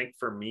tough. I think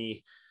for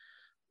me,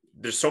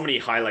 there's so many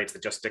highlights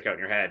that just stick out in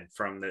your head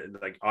from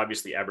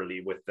obviously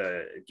Eberle with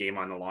the game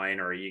on the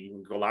line, or you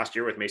can go last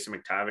year with Mason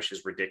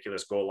McTavish's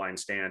ridiculous goal line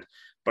stand.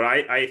 But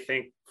I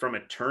think from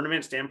a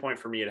tournament standpoint,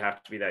 for me, it'd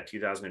have to be that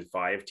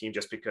 2005 team,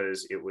 just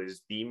because it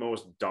was the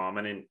most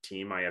dominant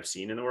team I have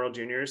seen in the World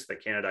Juniors, the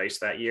Canada Ice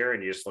that year.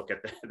 And you just look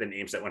at the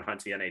names that went on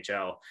to the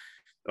NHL.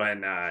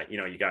 And,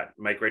 you got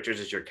Mike Richards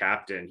as your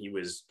captain. He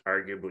was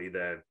arguably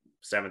the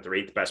 7th or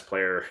 8th best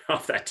player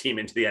of that team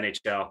into the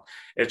NHL.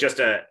 It's just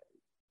a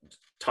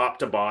top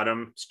to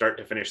bottom, start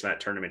to finish that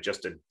tournament,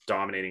 just a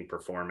dominating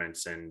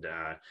performance. And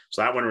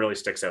so that one really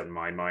sticks out in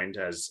my mind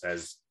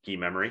as key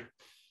memory.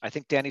 I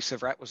think Danny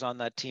Severette was on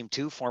that team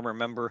too, former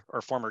member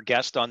or former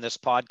guest on this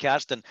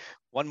podcast. And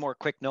one more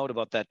quick note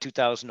about that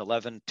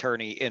 2011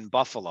 tourney in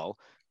Buffalo.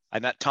 I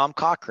met Tom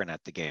Cochran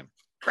at the game.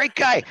 Great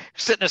guy.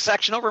 Sitting a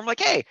section over. I'm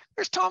like, hey,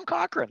 there's Tom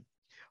Cochran.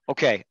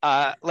 Okay,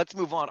 let's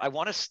move on. I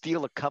want to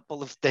steal a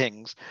couple of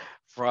things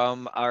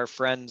from our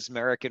friends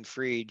Merrick and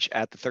Friedge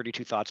at the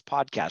 32 Thoughts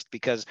podcast,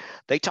 because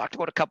they talked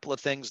about a couple of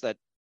things that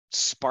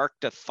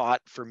sparked a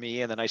thought for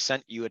me. And then I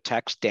sent you a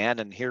text, Dan,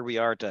 and here we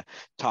are to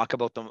talk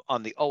about them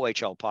on the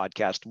OHL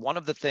podcast. One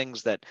of the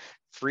things that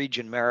Friedge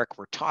and Merrick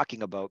were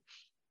talking about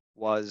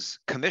was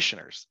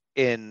commissioners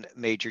in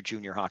major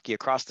junior hockey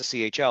across the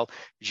CHL.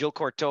 Gilles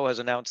Courteau has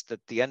announced that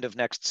the end of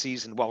next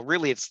season, well,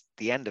 really it's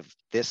the end of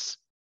this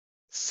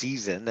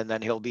season, and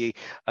then he'll be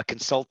a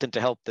consultant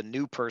to help the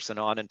new person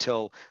on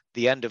until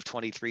the end of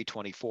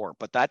 23-24.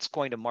 But that's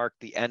going to mark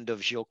the end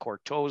of Gilles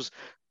Courteau's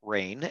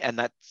reign, and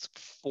that's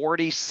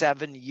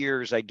 47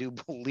 years, I do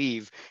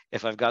believe,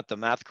 if I've got the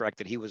math correct,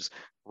 that he was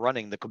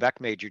running the Quebec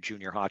Major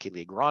Junior Hockey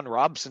League. Ron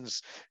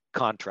Robson's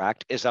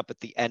contract is up at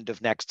the end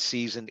of next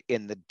season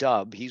in the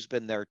Dub. He's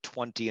been there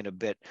 20 and a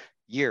bit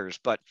years.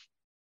 But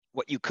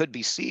what you could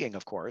be seeing,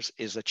 of course,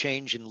 is a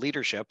change in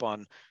leadership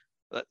on,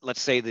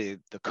 let's say, the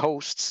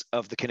coasts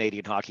of the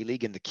Canadian Hockey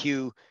League in the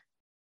Q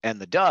and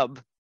the Dub.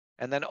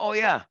 And then,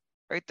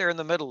 right there in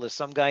the middle is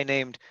some guy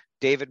named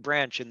David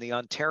Branch in the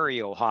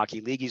Ontario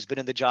Hockey League. He's been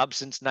in the job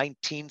since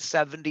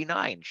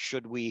 1979.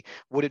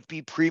 Would it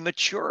be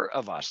premature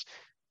of us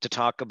to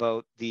talk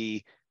about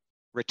the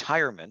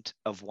retirement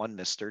of one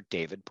Mr.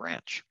 David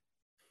Branch?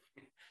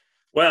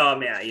 Well, I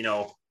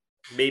mean,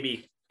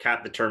 maybe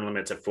cap the term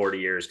limits at 40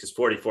 years, because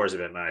 44 is a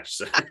bit much.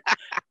 So.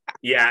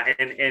 Yeah.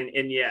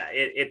 And yeah,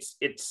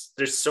 it's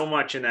there's so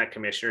much in that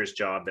commissioner's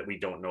job that we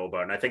don't know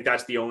about. And I think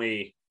that's the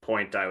only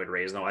point I would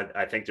raise. No,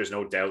 I think there's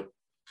no doubt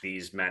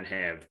these men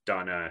have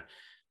done a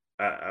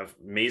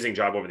amazing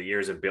job over the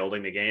years of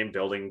building the game,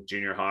 building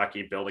junior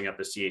hockey, building up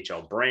the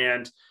CHL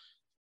brand.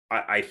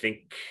 I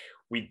think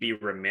we'd be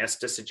remiss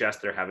to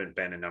suggest there haven't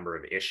been a number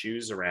of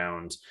issues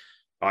around,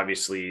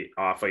 obviously,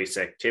 off-ice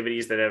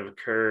activities that have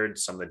occurred,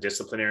 some of the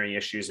disciplinary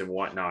issues and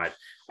whatnot.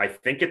 I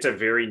think it's a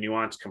very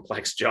nuanced,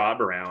 complex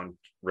job around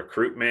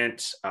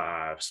recruitment,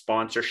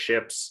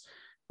 sponsorships,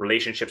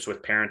 relationships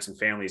with parents and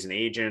families and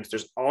agents.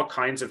 There's all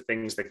kinds of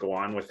things that go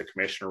on with the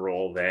commissioner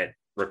role that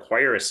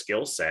require a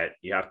skill set.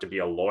 You have to be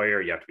a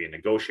lawyer, you have to be a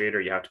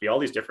negotiator, you have to be all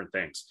these different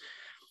things.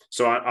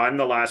 So I'm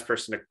the last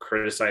person to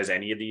criticize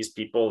any of these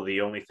people.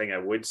 The only thing I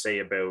would say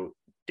about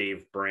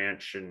Dave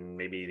Branch and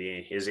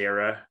maybe his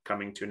era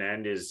coming to an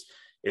end is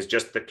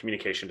just the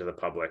communication to the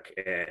public.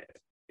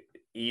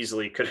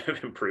 Easily could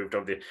have improved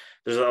over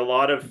there's a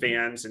lot of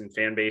fans and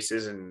fan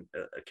bases and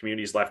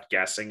communities left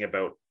guessing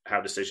about how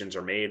decisions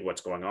are made,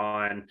 what's going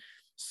on,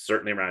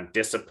 certainly around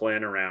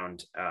discipline,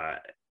 around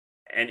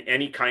and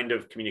any kind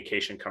of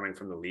communication coming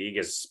from the league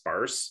is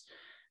sparse.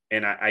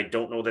 And I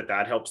don't know that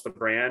that helps the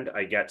brand.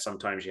 I get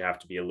sometimes you have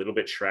to be a little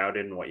bit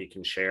shrouded in what you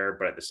can share,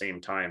 but at the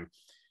same time,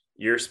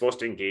 you're supposed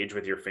to engage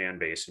with your fan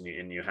base,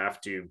 and you have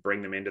to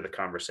bring them into the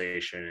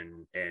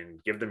conversation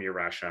and give them your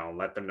rationale and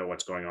let them know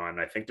what's going on.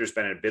 And I think there's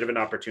been a bit of an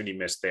opportunity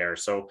missed there.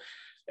 So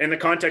in the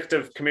context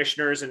of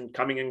commissioners and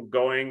coming and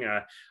going,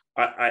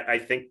 I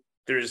think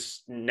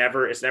it's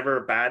never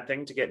a bad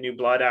thing to get new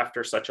blood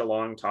after such a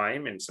long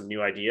time and some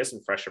new ideas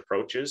and fresh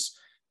approaches.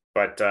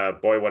 But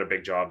boy, what a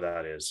big job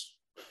that is.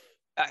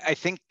 I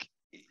think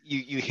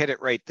you hit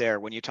it right there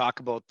when you talk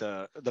about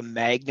the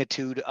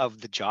magnitude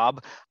of the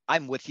job.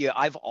 I'm with you.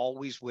 I've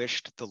always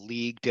wished the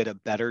league did a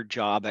better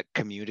job at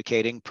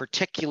communicating,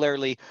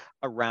 particularly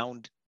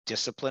around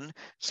discipline,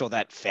 so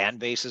that fan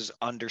bases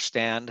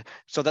understand,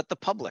 so that the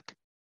public,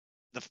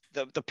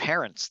 the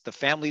parents, the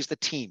families, the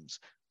teams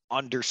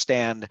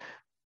understand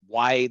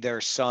why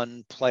their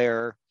son,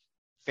 player,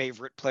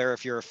 favorite player,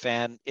 if you're a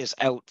fan, is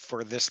out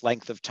for this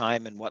length of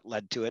time and what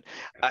led to it.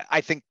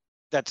 I think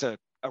that's a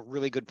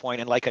really good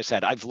point. And like I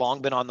said, I've long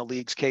been on the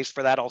league's case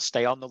for that. I'll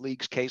stay on the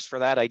league's case for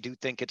that. I do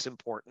think it's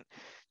important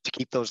to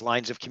keep those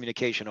lines of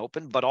communication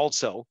open, but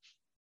also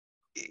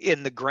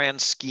in the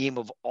grand scheme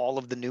of all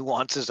of the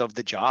nuances of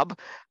the job,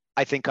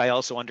 I think I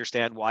also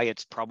understand why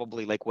it's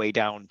probably like way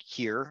down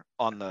here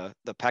on the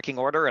pecking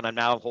order. And I'm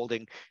now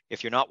holding,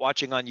 if you're not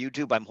watching on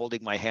YouTube, I'm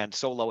holding my hand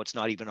so low it's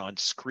not even on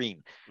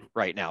screen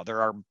right now.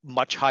 There are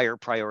much higher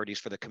priorities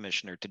for the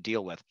commissioner to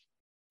deal with.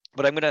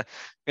 But I'm going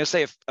to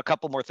say a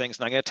couple more things,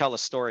 and I'm going to tell a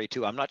story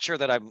too. I'm not sure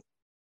that I'm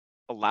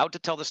allowed to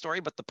tell the story,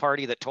 but the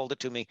party that told it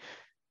to me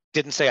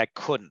didn't say I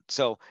couldn't.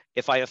 So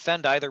if I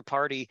offend either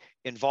party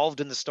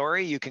involved in the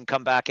story, you can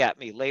come back at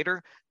me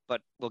later,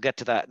 but we'll get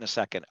to that in a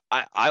second.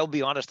 I'll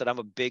be honest that I'm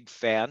a big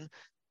fan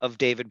of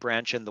David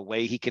Branch and the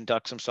way he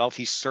conducts himself.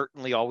 He's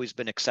certainly always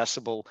been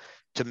accessible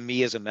to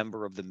me as a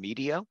member of the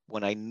media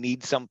when I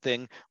need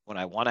something, when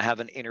I want to have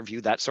an interview,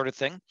 that sort of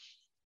thing.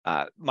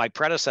 My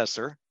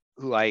predecessor,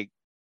 who I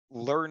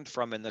learned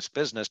from in this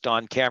business,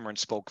 Don Cameron,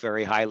 spoke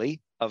very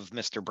highly of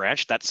Mr.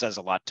 Branch. That says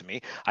a lot to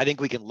me. I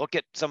think we can look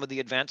at some of the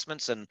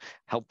advancements and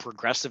how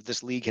progressive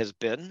this league has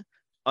been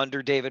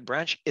under David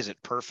Branch. Is it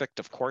perfect?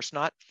 Of course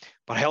not.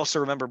 But I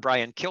also remember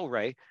Brian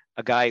Kilray,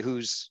 a guy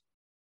whose,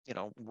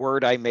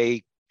 word I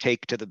may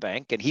take to the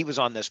bank. And he was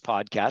on this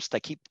podcast. I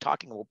keep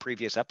talking about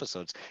previous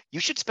episodes. You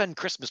should spend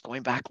Christmas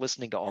going back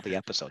listening to all the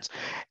episodes.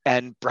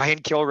 And Brian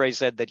Kilray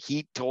said that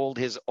he told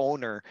his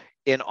owner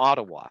in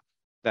Ottawa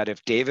that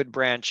if David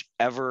Branch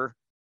ever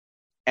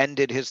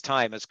ended his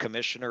time as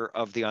commissioner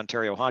of the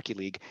Ontario Hockey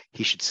League,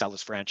 he should sell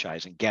his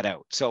franchise and get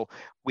out. So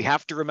we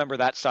have to remember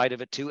that side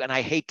of it too. And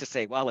I hate to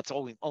say, well, it's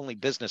only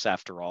business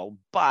after all,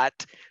 but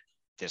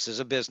this is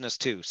a business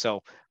too.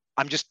 So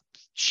I'm just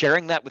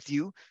sharing that with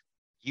you.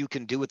 You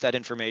can do with that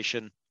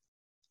information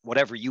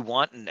whatever you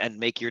want and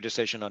make your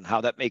decision on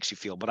how that makes you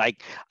feel. But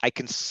I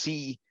can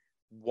see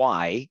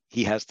why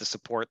he has the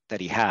support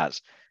that he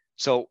has.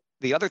 So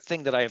the other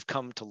thing that I have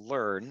come to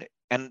learn,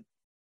 and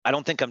I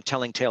don't think I'm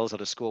telling tales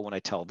out of school when I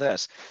tell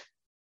this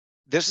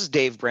is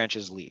Dave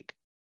Branch's league,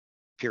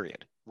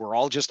 period. We're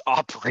all just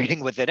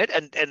operating within it,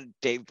 and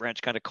Dave Branch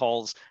kind of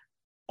calls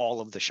all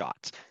of the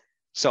shots.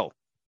 So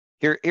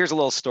here's a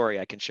little story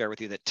I can share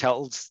with you that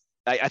tells,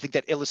 I think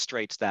that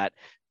illustrates that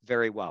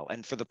very well.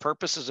 And for the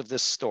purposes of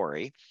this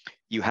story,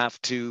 you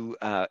have to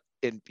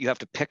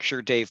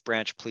picture Dave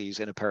Branch,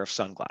 please, in a pair of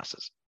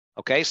sunglasses.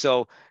 Okay,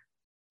 so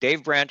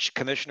Dave Branch,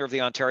 commissioner of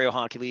the Ontario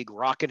Hockey League,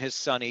 rocking his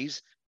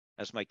sunnies,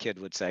 as my kid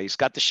would say. He's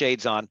got the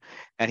shades on,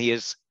 and he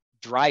is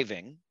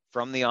driving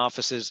from the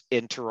offices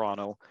in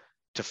Toronto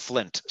to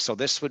Flint. So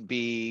this would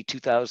be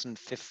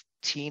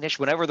 2015-ish,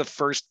 whenever the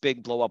first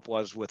big blow up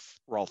was with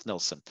Rolf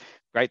Nilsson,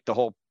 right? The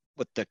whole,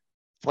 with the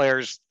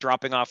players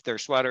dropping off their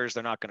sweaters,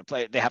 they're not going to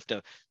play.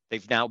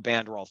 They've now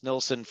banned Rolf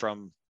Nilsson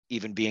from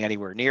even being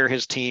anywhere near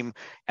his team,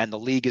 and the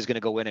league is going to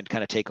go in and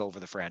kind of take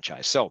over the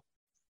franchise. So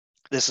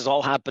this is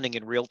all happening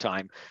in real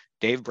time.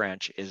 Dave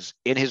Branch is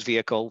in his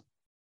vehicle,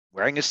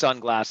 wearing his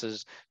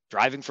sunglasses,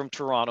 driving from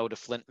Toronto to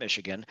Flint,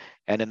 Michigan.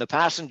 And in the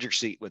passenger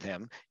seat with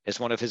him is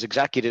one of his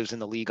executives in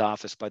the league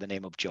office by the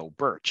name of Joe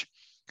Birch.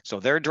 So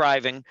they're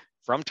driving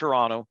from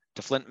Toronto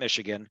to Flint,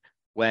 Michigan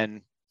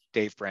when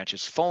Dave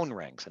Branch's phone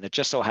rings. And it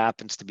just so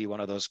happens to be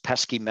one of those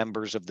pesky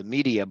members of the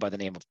media by the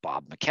name of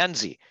Bob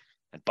McKenzie.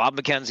 And Bob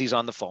McKenzie's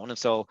on the phone. And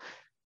so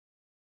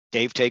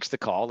Dave takes the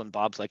call, and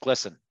Bob's like,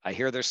 listen, I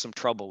hear there's some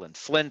trouble in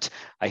Flint.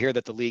 I hear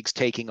that the league's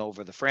taking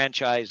over the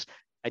franchise.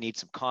 I need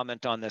some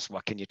comment on this.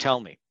 What can you tell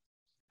me?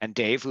 And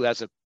Dave, who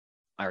has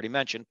I already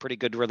mentioned, pretty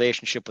good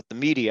relationship with the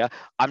media.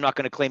 I'm not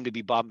going to claim to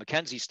be Bob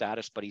McKenzie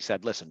status, but he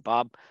said, listen,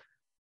 Bob,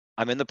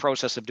 I'm in the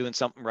process of doing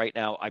something right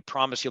now. I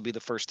promise you'll be the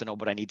first to know,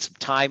 but I need some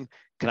time.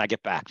 Can I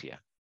get back to you?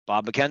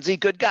 Bob McKenzie,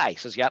 good guy,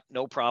 says, yep,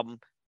 no problem,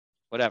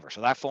 whatever.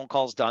 So that phone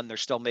call's done. They're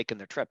still making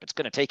their trip. It's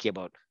going to take you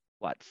about,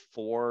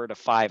 4 to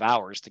 5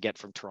 hours to get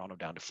from Toronto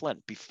down to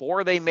Flint.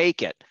 Before they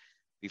make it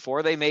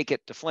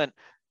to Flint,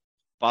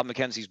 Bob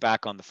McKenzie's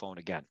back on the phone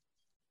again.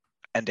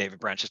 And David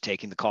Branch is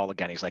taking the call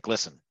again. He's like,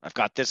 listen, I've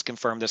got this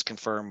confirmed,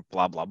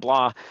 blah, blah,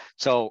 blah.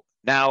 So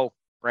now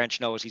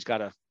Branch knows he's got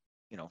to,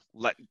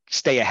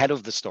 stay ahead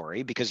of the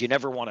story, because you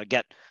never want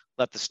to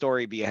let the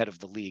story be ahead of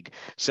the league.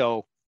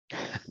 So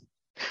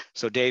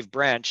Dave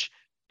Branch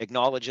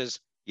acknowledges,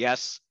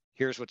 yes,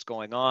 here's what's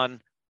going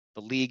on.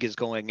 The league is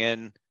going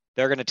in.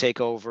 They're going to take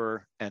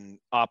over and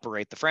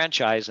operate the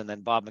franchise. And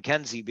then Bob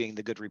McKenzie, being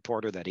the good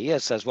reporter that he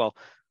is, says, well,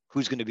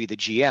 who's going to be the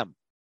GM?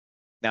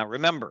 Now,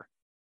 remember,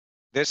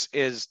 this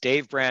is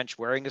Dave Branch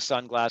wearing his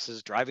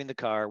sunglasses, driving the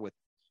car with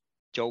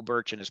Joe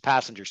Birch in his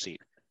passenger seat.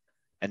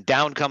 And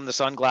down come the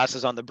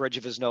sunglasses on the bridge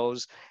of his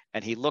nose.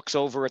 And he looks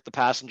over at the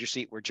passenger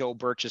seat where Joe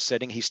Birch is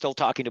sitting. He's still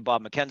talking to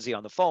Bob McKenzie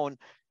on the phone,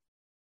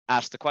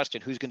 asks the question,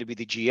 who's going to be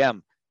the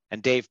GM?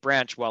 And Dave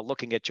Branch, while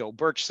looking at Joe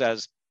Birch,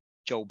 says,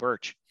 Joe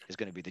Birch is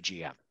going to be the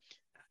GM.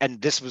 And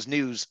this was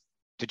news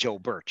to Joe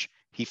Birch.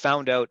 He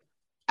found out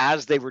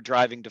as they were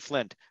driving to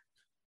Flint.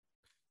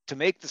 To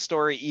make the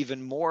story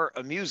even more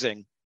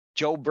amusing,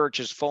 Joe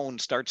Birch's phone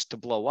starts to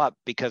blow up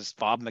because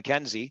Bob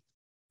McKenzie,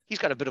 he's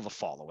got a bit of a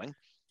following,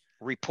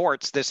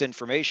 reports this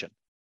information.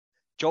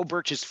 Joe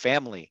Birch's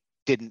family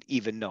didn't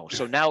even know.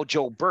 So now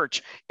Joe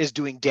Birch is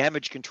doing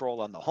damage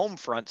control on the home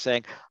front,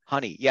 saying,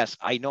 honey, yes,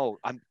 I know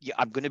I'm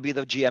going to be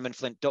the GM in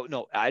Flint.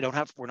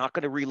 We're not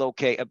going to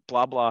relocate,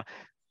 blah, blah.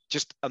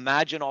 Just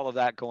imagine all of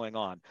that going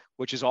on,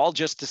 which is all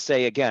just to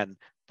say again,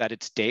 that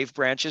it's Dave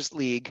Branch's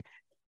league,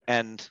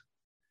 and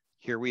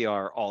here we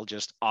are all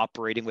just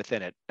operating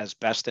within it as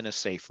best and as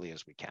safely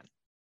as we can.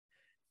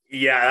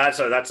 Yeah,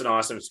 that's an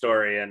awesome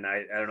story. And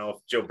I don't know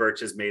if Joe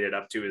Birch has made it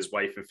up to his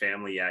wife and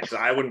family yet, because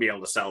I wouldn't be able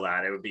to sell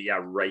that. It would be, yeah,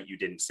 right, you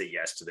didn't say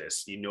yes to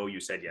this. You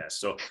said yes.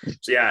 So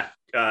yeah,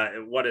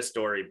 what a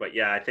story. But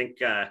yeah, I think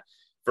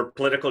for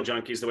political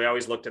junkies, the way I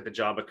always looked at the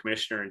job of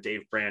commissioner and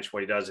Dave Branch,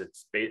 what he does,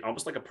 it's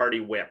almost like a party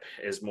whip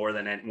is more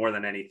than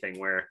anything,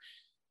 where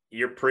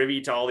you're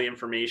privy to all the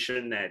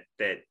information that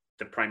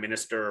the prime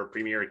minister or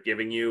premier are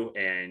giving you,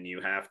 and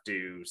you have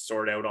to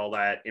sort out all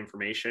that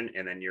information,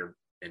 and then you're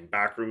in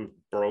backroom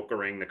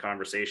brokering the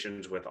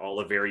conversations with all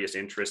the various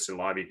interests and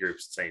lobby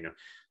groups, saying,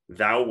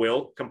 thou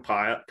will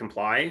comply,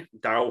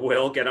 thou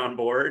will get on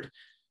board.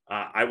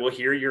 I will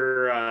hear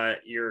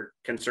your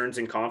concerns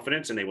in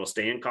confidence, and they will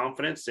stay in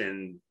confidence,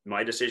 and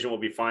my decision will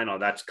be final.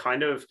 That's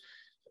kind of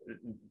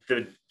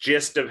the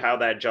gist of how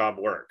that job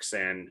works,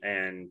 and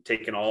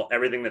taking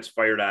everything that's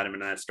fired at him.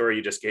 And that story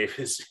you just gave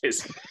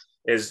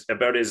is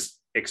about as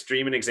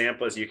extreme an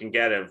example as you can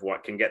get of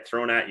what can get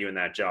thrown at you in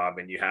that job,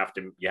 and you have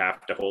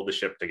to hold the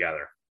ship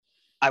together.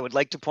 I would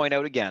like to point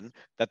out again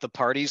that the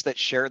parties that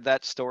shared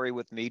that story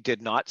with me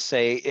did not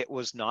say it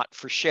was not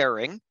for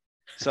sharing.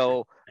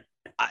 So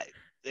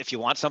if you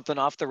want something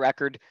off the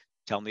record,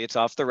 tell me it's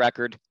off the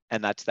record,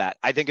 and that's that.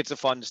 I think it's a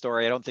fun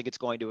story. I don't think it's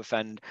going to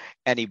offend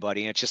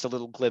anybody. And it's just a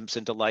little glimpse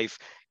into life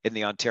in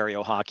the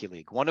Ontario Hockey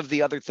League. One of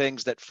the other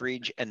things that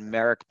Frege and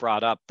Merrick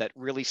brought up that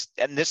really,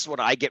 and this is what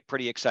I get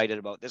pretty excited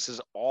about. This is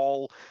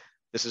all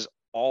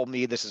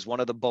me. This is one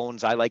of the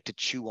bones I like to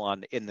chew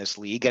on in this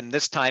league. And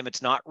this time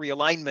it's not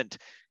realignment.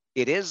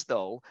 It is,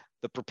 though,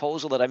 the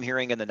proposal that I'm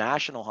hearing in the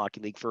National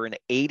Hockey League for an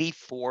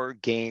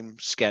 84-game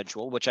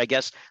schedule, which I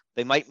guess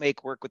they might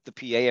make work with the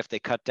PA if they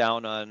cut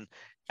down on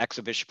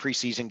exhibition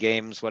preseason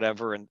games,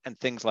 whatever, and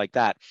things like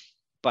that.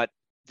 But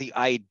the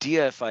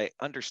idea, if I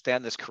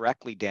understand this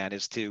correctly, Dan,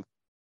 is to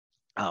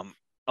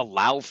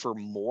allow for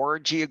more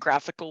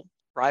geographical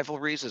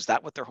rivalries. Is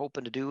that what they're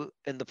hoping to do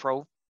in the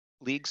pro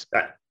leagues?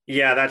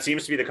 That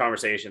seems to be the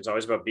conversation. It's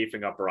always about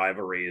beefing up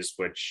rivalries,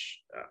 which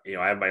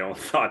I have my own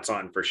thoughts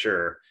on for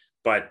sure.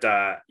 But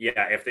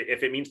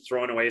if it means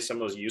throwing away some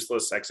of those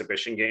useless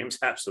exhibition games,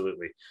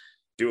 absolutely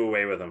do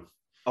away with them.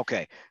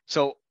 Okay,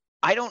 so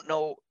I don't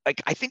know.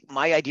 I think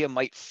my idea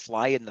might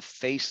fly in the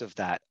face of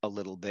that a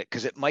little bit,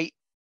 because it might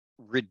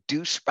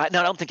reduce. No,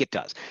 I don't think it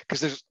does,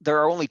 because there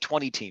are only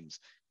 20 teams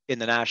in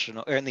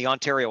the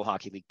Ontario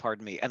Hockey League.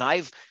 Pardon me, and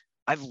I've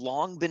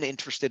long been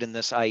interested in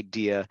this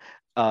idea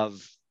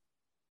of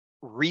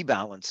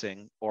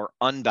rebalancing or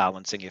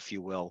unbalancing, if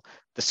you will,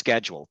 the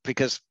schedule,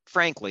 because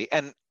frankly,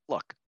 and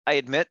look, I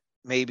admit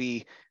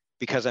maybe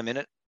because I'm in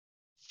it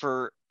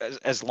for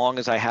as long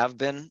as I have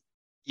been,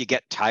 you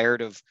get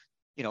tired of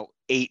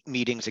 8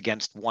 meetings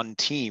against one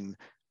team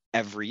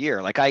every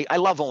year. Like I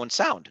love Owen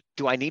Sound.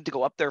 Do I need to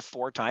go up there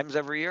 4 times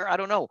every year? I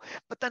don't know.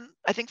 But then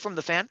I think from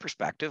the fan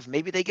perspective,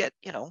 maybe they get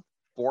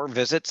 4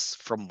 visits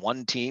from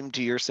one team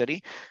to your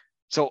city.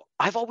 So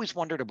I've always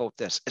wondered about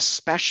this,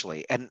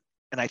 especially, and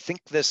I think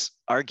this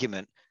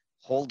argument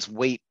holds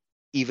weight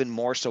even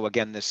more so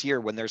again this year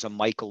when there's a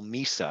Michael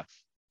Misa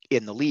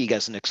in the league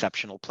as an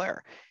exceptional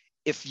player.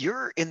 If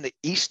you're in the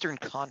Eastern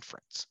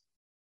Conference,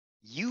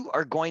 you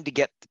are going to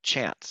get the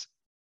chance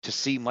to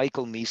see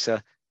Michael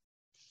Misa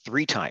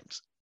 3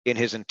 times in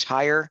his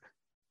entire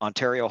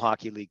Ontario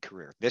Hockey League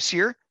career. This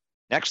year,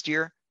 next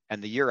year,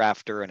 and the year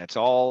after, and it's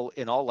all,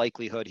 in all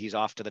likelihood, he's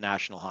off to the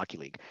National Hockey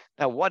League.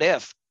 Now, what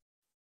if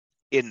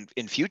in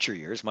future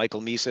years,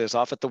 Michael Misa is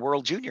off at the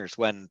World Juniors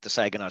when the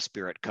Saginaw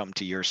Spirit come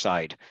to your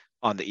side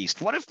on the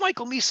East? What if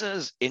Michael Misa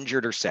is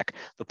injured or sick?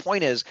 The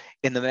point is,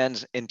 in the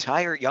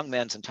young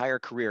man's entire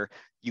career,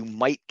 you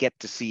might get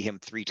to see him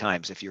 3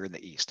 times if you're in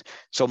the East.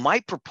 So my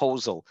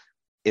proposal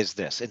is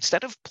this: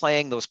 instead of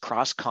playing those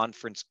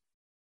cross-conference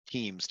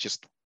teams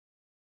just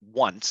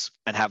once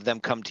and have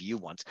them come to you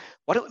once,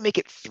 why don't we make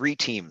it 3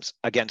 teams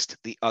against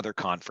the other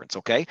conference?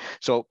 Okay,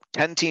 so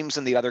 10 teams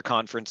in the other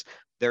conference,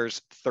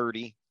 there's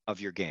 30 of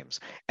your games.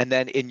 And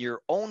then in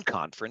your own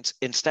conference,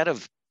 instead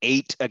of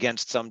 8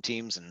 against some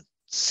teams and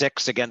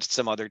 6 against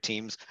some other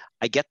teams,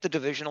 I get the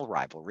divisional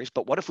rivalries,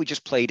 but what if we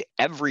just played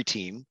every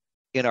team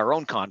in our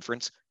own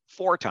conference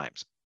 4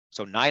 times?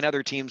 So 9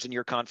 other teams in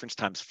your conference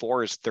times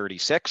 4 is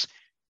 36.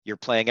 You're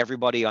playing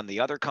everybody on the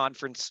other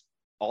conference,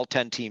 all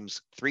 10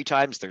 teams 3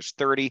 times, there's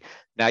 30.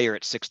 Now you're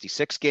at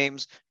 66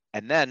 games.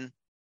 And then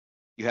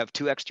you have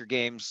 2 extra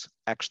games.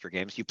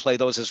 You play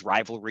those as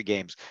rivalry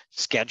games.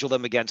 Schedule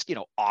them against,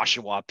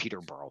 Oshawa,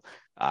 Peterborough,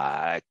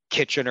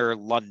 Kitchener,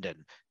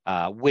 London,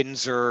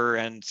 Windsor,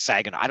 and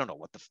Saginaw. I don't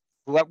know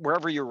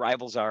wherever your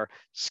rivals are,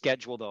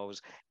 schedule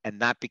those,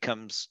 and that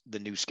becomes the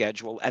new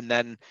schedule. And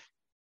then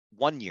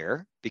 1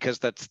 year, because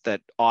that's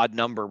that odd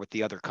number with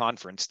the other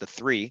conference, the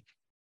 3,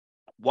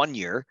 1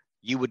 year,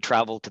 you would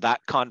travel to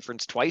that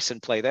conference twice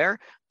and play there.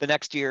 The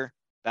next year,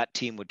 that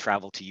team would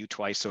travel to you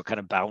twice. So it kind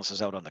of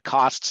balances out on the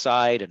cost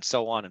side and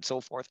so on and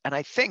so forth. And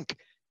I think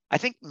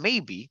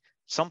maybe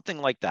something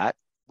like that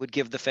would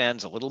give the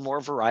fans a little more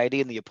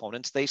variety in the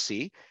opponents they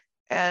see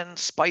and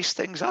spice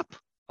things up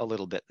a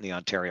little bit in the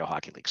Ontario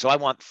Hockey League. So I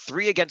want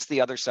 3 against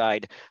the other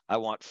side. I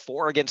want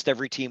 4 against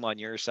every team on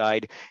your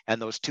side.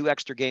 And those 2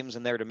 extra games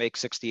in there to make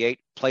 68,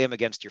 play them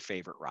against your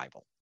favorite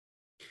rival.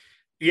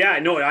 Yeah,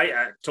 no,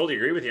 I totally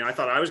agree with you. I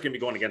thought I was going to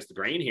be going against the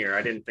grain here.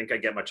 I didn't think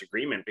I'd get much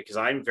agreement because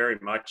I'm very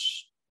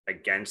much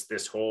against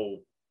this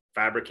whole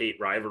fabricate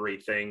rivalry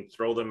thing,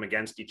 throw them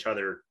against each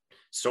other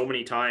so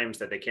many times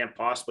that they can't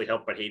possibly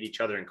help but hate each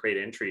other and create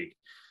intrigue.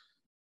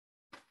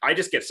 I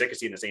just get sick of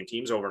seeing the same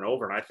teams over and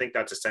over. And I think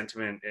that's a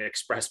sentiment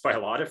expressed by a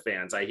lot of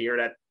fans. I hear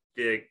it at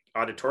the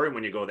auditorium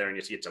when you go there and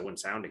you see it's Owen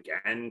Sound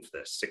again for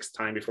the 6th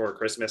time before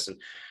Christmas. And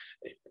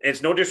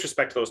it's no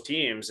disrespect to those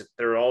teams.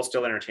 They're all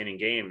still entertaining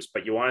games,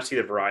 but you want to see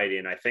the variety.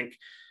 And I think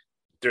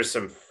there's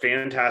some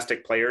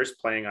fantastic players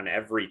playing on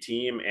every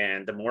team.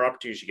 And the more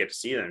opportunities you get to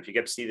see them, if you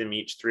get to see them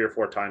each 3 or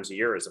 4 times a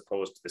year, as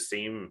opposed to the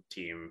same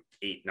team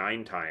 8,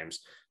 9 times,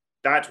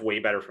 that's way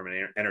better from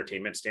an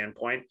entertainment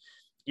standpoint.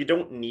 You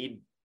don't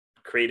need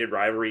created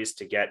rivalries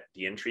to get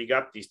the intrigue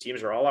up. These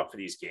teams are all up for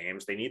these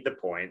games. They need the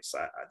points.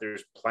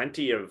 There's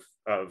plenty of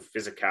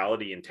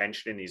physicality and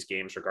tension in these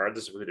games,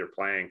 regardless of who they're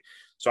playing.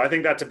 So I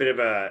think that's a bit of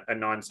a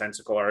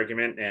nonsensical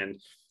argument. And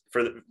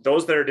for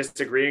those that are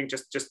disagreeing,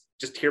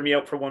 just hear me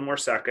out for one more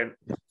second.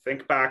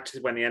 Think back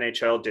to when the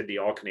NHL did the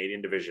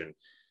All-Canadian division.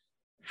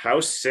 How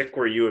sick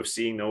were you of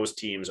seeing those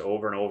teams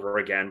over and over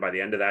again by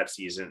the end of that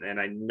season? And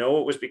I know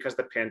it was because of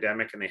the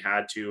pandemic and they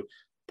had to.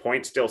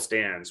 Point still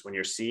stands. When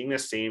you're seeing the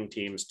same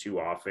teams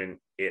too often,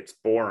 it's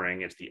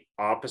boring. It's the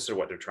opposite of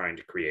what they're trying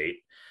to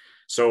create.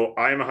 So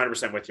I'm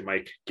 100% with you,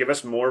 Mike. Give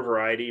us more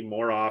variety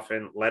more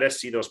often. Let us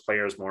see those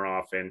players more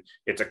often.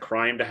 It's a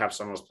crime to have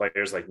some of those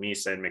players like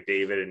Misa and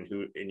McDavid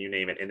and you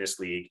name it in this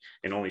league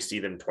and only see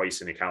them twice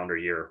in a calendar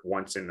year,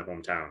 once in the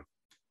hometown.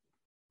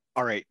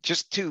 All right.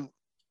 Just to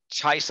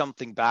tie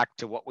something back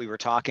to what we were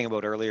talking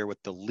about earlier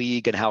with the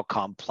league and how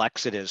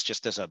complex it is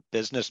just as a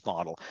business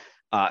model.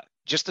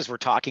 Just as we're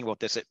talking about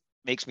this, it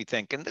makes me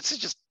think, and this is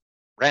just a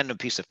random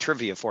piece of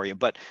trivia for you,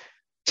 but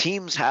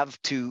teams have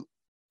to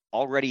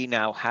already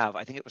now have,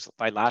 I think it was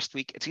by last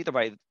week, it's either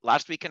by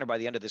last weekend or by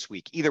the end of this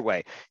week. Either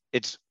way,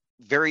 it's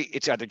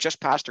either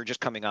just past or just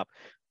coming up.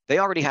 They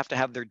already have to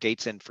have their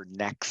dates in for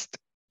next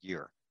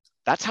year.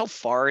 That's how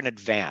far in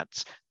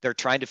advance they're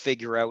trying to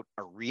figure out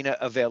arena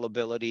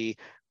availability,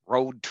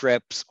 road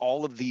trips,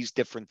 all of these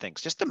different things.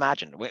 Just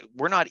imagine,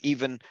 we're not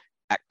even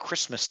at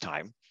Christmas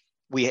time.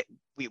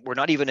 We're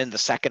not even in the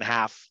second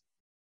half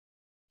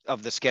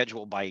of the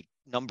schedule by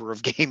number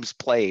of games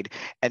played,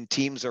 and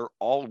teams are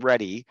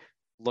already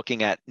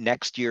looking at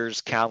next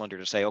year's calendar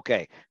to say,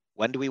 okay,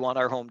 when do we want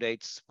our home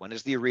dates? When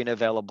is the arena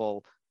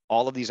available?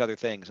 All of these other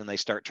things. And they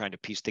start trying to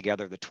piece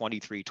together the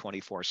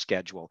 23-24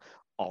 schedule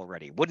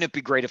already. Wouldn't it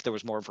be great if there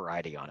was more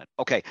variety on it?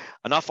 Okay,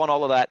 enough on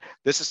all of that.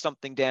 This is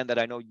something, Dan, that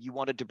I know you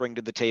wanted to bring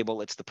to the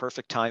table. It's the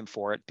perfect time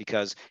for it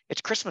because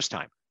it's Christmas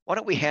time. Why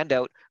don't we hand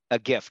out a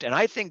gift? And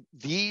I think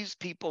these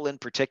people in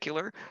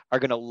particular are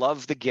going to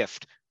love the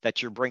gift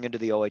that you're bringing to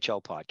the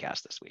OHL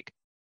podcast this week.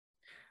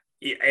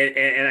 Yeah,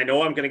 and I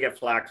know I'm going to get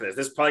flack for this.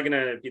 This is probably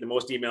going to be the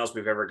most emails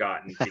we've ever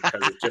gotten because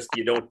it's just,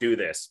 you don't do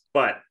this.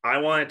 But I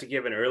wanted to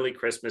give an early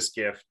Christmas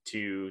gift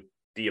to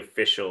the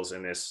officials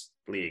in this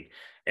league.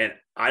 And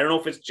I don't know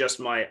if it's just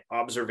my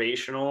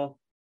observational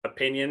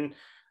opinion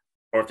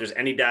or if there's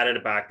any data to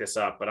back this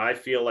up, but I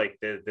feel like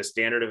the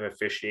standard of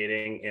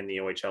officiating in the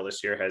OHL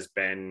this year has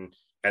been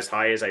as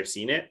high as I've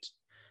seen it.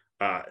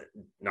 Now,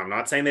 I'm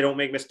not saying they don't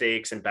make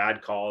mistakes and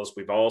bad calls.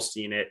 We've all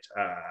seen it.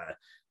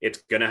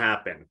 It's going to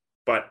happen.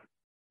 But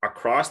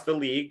across the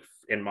league,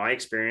 in my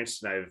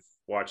experience, and I've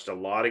watched a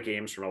lot of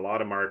games from a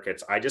lot of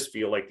markets, I just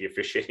feel like the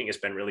officiating has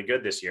been really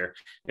good this year.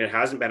 And it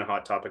hasn't been a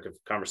hot topic of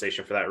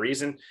conversation for that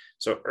reason.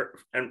 So,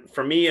 and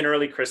for me, an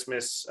early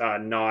Christmas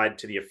nod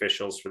to the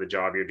officials for the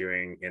job you're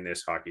doing in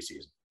this hockey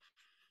season.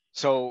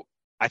 So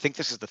I think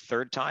this is the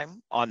third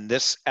time on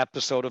this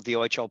episode of the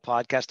OHL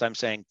podcast I'm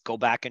saying go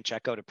back and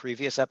check out a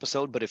previous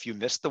episode. But if you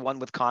missed the one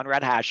with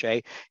Conrad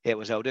Hache, it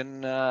was out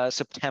in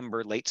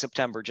September, late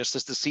September, just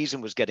as the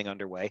season was getting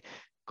underway.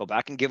 Go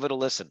back and give it a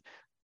listen.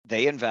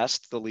 They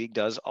invest, the league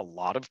does, a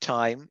lot of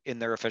time in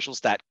their officials.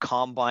 That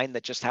combine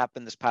that just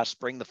happened this past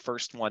spring, the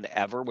first one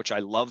ever, which I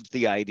loved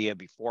the idea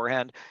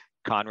beforehand.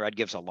 Conrad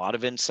gives a lot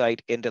of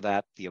insight into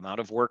that, the amount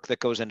of work that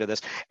goes into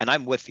this. And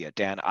I'm with you,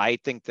 Dan. I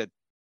think that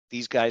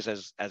these guys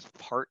as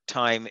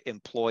part-time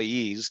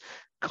employees,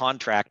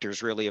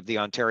 contractors really of the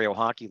Ontario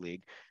Hockey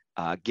League,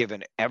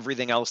 given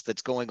everything else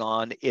that's going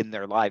on in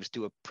their lives,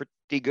 do a pretty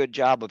good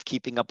job of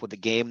keeping up with the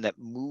game that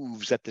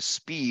moves at the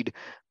speed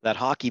that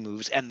hockey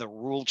moves and the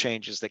rule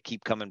changes that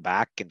keep coming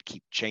back and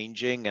keep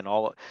changing and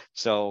all.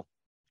 So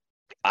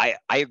I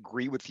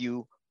agree with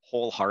you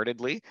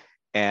wholeheartedly.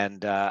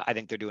 And I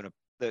think they're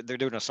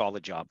doing a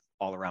solid job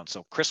all around.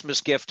 So Christmas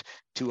gift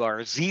to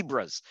our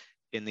Zebras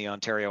in the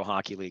Ontario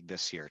Hockey League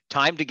this year.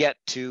 Time to get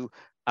to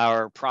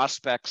our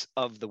prospects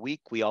of the week.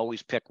 We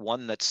always pick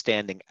one that's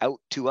standing out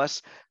to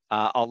us.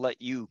 I'll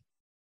let you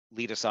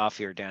lead us off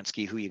here,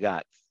 Dansky. Who you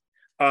got?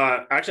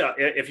 Actually,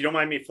 if you don't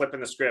mind me flipping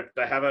the script,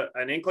 I have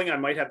an inkling I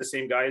might have the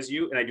same guy as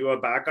you, and I do have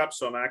a backup,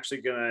 so I'm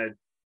actually going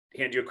to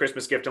hand you a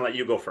Christmas gift and let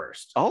you go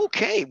first.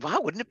 Okay. Wow.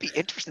 Wouldn't it be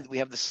interesting that we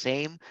have the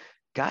same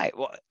guy?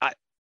 Well,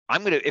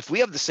 if we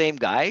have the same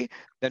guy,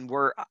 then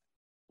we're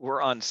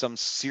on some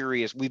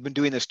serious, we've been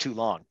doing this too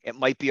long. It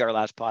might be our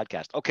last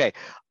podcast. Okay.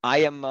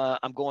 I'm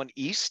going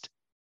east.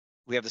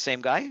 We have the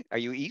same guy. Are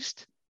you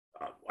east?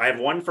 I have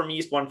one from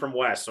east, one from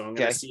west. So I'm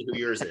going to see who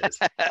yours is.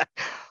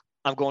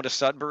 I'm going to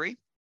Sudbury.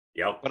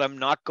 Yep. But I'm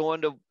not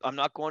going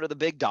to the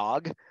big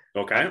dog.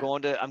 Okay. I'm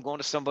going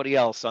to somebody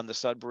else on the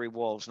Sudbury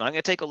Wolves. And I'm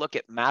going to take a look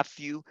at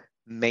Matthew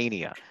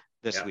Mania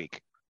this week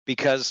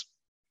because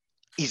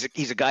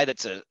he's a guy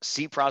that's a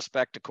C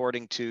prospect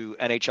according to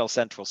NHL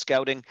Central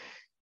Scouting.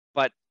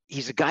 But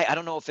he's a guy, I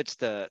don't know if it's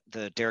the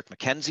Derek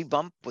McKenzie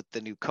bump with the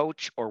new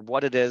coach or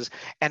what it is.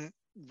 And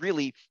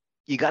really,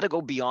 you got to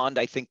go beyond,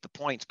 I think, the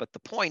points. But the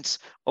points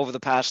over the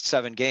past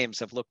 7 games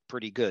have looked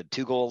pretty good.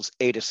 2 goals,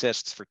 8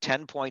 assists for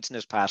 10 points in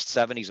his past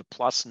 7. He's a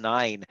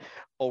 +9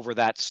 over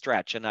that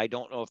stretch. And I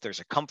don't know if there's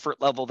a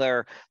comfort level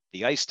there,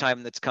 the ice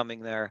time that's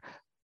coming there.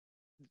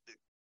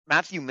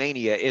 Matthew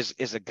Mania is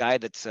a guy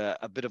that's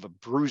a bit of a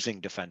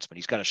bruising defenseman.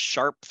 He's got a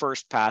sharp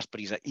first pass, but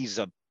he's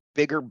a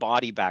bigger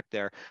body back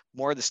there,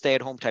 more of the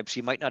stay-at-home type, so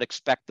you might not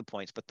expect the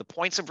points, but the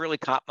points have really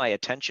caught my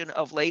attention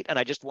of late, and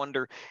I just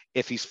wonder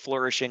if he's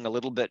flourishing a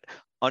little bit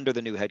under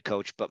the new head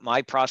coach. But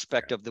my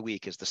prospect of the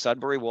week is the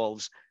Sudbury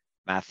Wolves,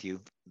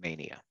 Matthew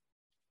Mania.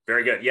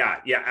 Very good.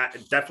 Yeah,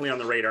 definitely on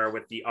the radar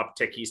with the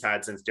uptick he's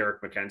had since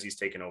Derek McKenzie's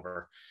taken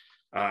over.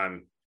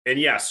 And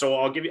yeah, so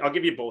I'll give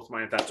you both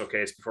mine if that's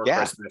okay. It's before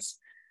Christmas.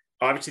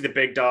 Obviously, the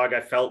big dog.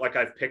 I felt like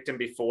I've picked him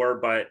before,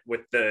 but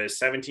with the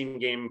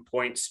 17-game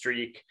point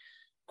streak,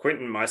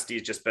 Quentin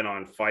Musty's just been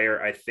on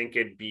fire. I think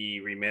it'd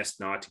be remiss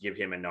not to give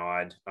him a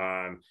nod.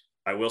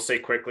 I will say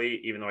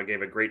quickly, even though I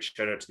gave a great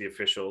shout out to the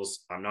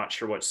officials, I'm not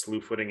sure what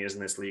slew footing is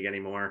in this league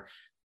anymore.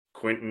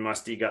 Quentin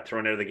Musty got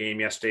thrown out of the game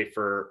yesterday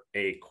for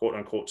a quote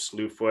unquote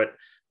slew foot.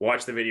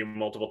 Watched the video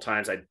multiple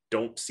times. I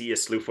don't see a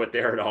slew foot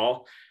there at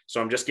all.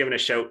 So I'm just giving a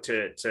shout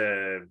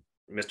to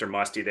Mr.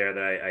 Musty there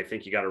that I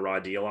think you got a raw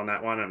deal on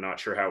that one. I'm not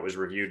sure how it was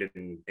reviewed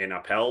and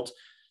upheld.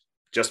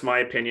 Just my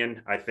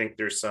opinion. I think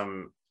there's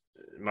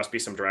must be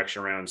some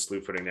direction around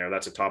slew footing there.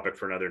 That's a topic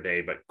for another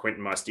day, but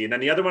Quentin Musty. And then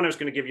the other one I was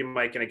going to give you,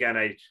 Mike, and again,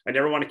 I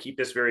never want to keep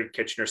this very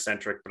Kitchener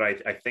centric, but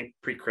I think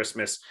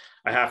pre-Christmas,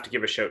 I have to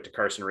give a shout to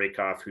Carson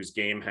Rakoff, whose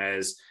game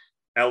has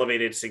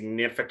elevated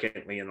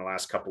significantly in the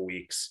last couple of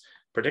weeks,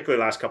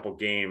 particularly last couple of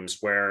games,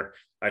 where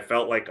I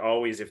felt like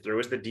always, if there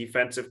was the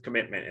defensive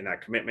commitment and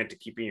that commitment to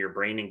keeping your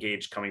brain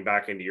engaged, coming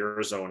back into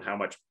your zone, how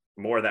much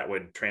more that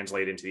would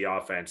translate into the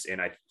offense.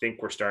 And I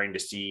think we're starting to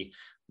see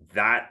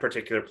that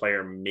particular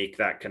player make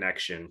that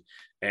connection.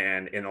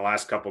 And in the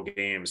last couple of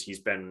games, he's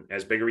been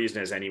as big a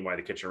reason as any why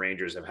the Kitchener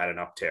Rangers have had an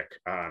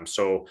uptick.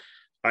 So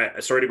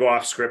sorry to go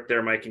off script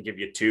there, Mike, and give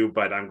you 2,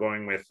 but I'm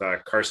going with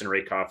Carson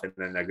Rakoff and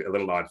then a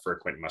little nod for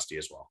Quentin Musty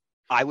as well.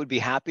 I would be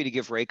happy to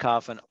give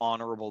Rakoff an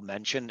honorable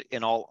mention,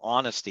 in all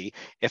honesty,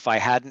 if I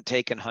hadn't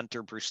taken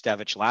Hunter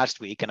Brustevich last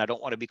week, and I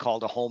don't want to be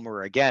called a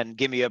homer again.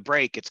 Give me a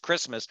break. It's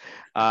Christmas.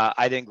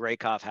 I think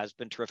Rakoff has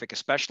been terrific,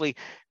 especially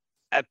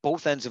at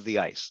both ends of the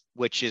ice,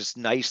 which is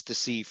nice to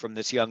see from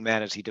this young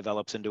man as he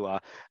develops into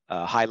a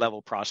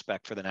high-level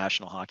prospect for the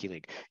National Hockey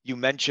League. You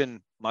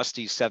mentioned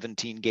Musty's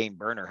 17-game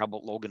burner. How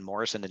about Logan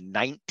Morrison in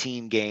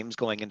 19 games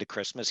going into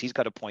Christmas? He's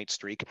got a point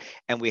streak.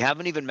 And we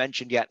haven't even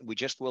mentioned yet, and we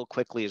just will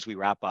quickly as we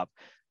wrap up,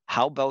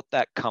 how about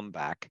that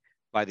comeback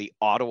by the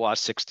Ottawa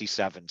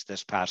 67s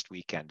this past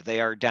weekend?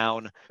 They are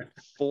down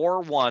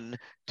 4-1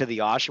 to the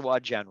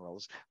Oshawa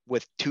Generals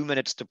with 2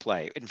 minutes to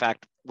play. In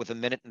fact, with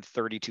 1 minute and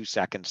 32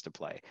 seconds to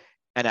play.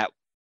 And at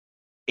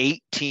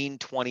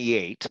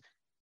 18:28,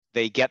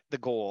 they get the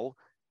goal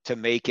to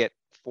make it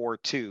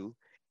 4-2.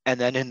 And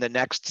then in the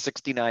next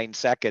 69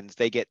 seconds,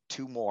 they get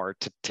 2 more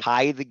to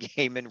tie the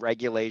game in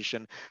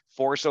regulation,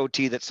 force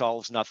OT that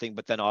solves nothing,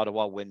 but then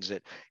Ottawa wins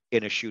it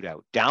in a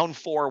shootout. Down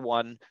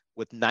 4-1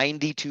 with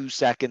 92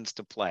 seconds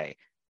to play.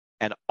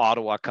 And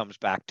Ottawa comes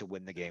back to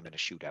win the game in a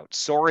shootout.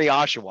 Sorry,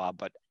 Oshawa,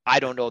 but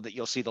I don't know that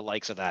you'll see the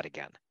likes of that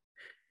again.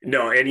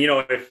 No, and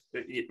if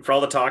for all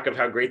the talk of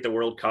how great the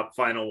World Cup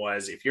final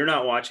was, if you're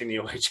not watching the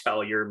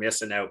OHL, you're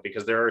missing out,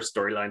 because there are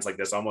storylines like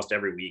this almost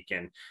every week.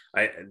 And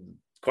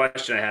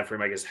question I have for you,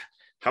 Mike, is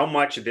how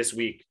much this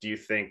week do you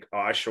think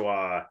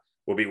Oshawa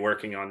will be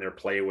working on their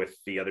play with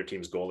the other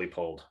team's goalie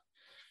pulled?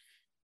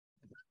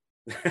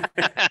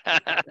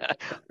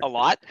 A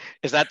lot?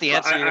 Is that the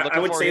answer you're looking for? I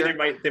would say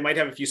here? they might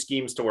have a few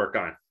schemes to work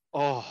on.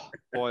 Oh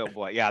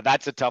boy. Yeah,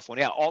 that's a tough one.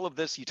 Yeah, all of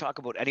this, you talk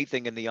about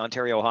anything in the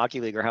Ontario Hockey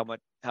League or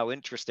how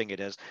interesting it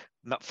is.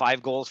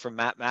 5 goals from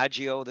Matt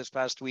Maggio this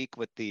past week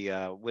with the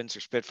Windsor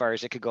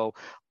Spitfires. It could go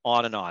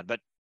on and on, but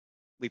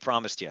we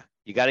promised you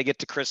got to get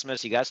to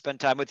Christmas. You got to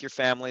spend time with your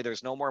family.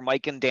 There's no more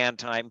Mike and Dan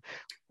time.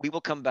 We will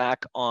come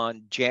back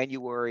on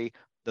January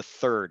the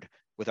 3rd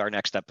with our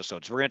next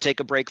episode. So we're going to take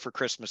a break for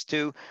Christmas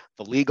too.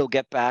 The league will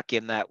get back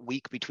in that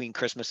week between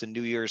Christmas and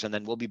New Year's, and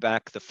then we'll be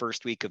back the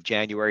first week of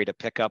January to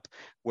pick up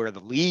where the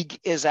league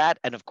is at.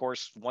 And of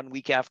course, 1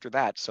 week after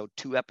that, so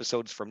 2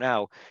 episodes from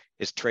now,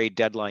 is trade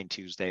deadline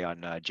Tuesday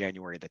on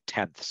January the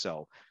 10th.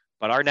 So,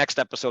 but our next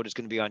episode is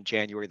going to be on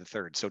January the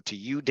 3rd. So to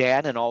you,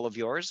 Dan, and all of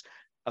yours,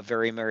 a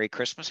very Merry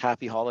Christmas,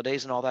 Happy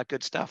Holidays, and all that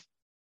good stuff.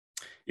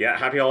 Yeah,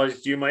 Happy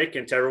Holidays to you, Mike,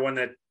 and to everyone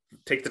that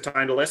take the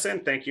time to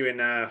listen. Thank you,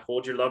 and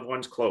hold your loved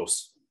ones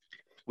close.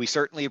 We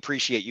certainly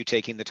appreciate you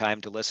taking the time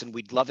to listen.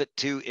 We'd love it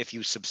too if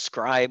you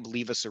subscribe,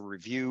 leave us a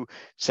review,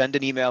 send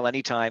an email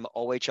anytime,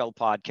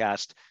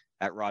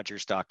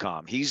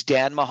 ohlpodcast@rogers.com. He's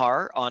Dan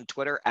Mahar on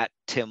Twitter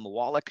 @Tim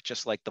Wallach,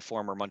 just like the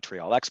former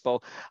Montreal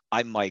Expo.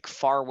 I'm Mike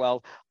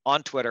Farwell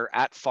on Twitter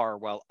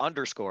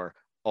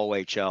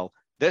 @Farwell_OHL.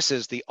 This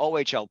is the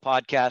OHL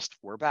Podcast.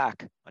 We're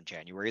back on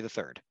January the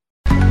 3rd.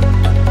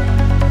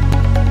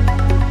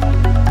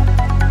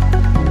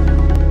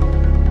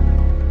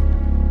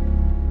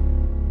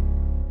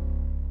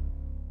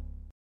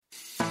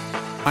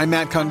 I'm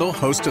Matt Kundle,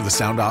 host of the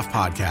Sound Off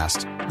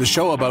Podcast, the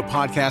show about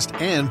podcast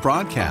and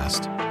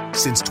broadcast.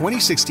 Since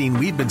 2016,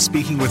 we've been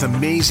speaking with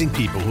amazing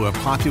people who have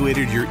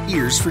populated your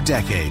ears for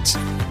decades.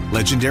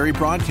 Legendary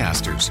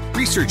broadcasters,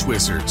 research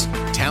wizards,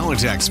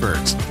 talent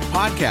experts,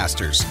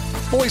 podcasters,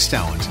 voice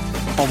talent.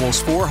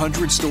 Almost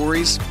 400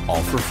 stories,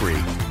 all for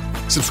free.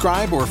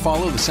 Subscribe or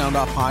follow the Sound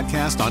Off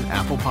Podcast on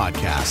Apple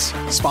Podcasts,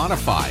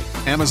 Spotify,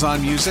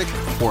 Amazon Music,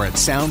 or at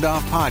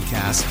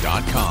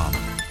soundoffpodcast.com.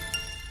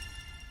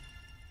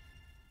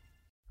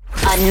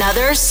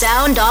 Another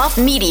Sound Off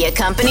Media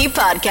Company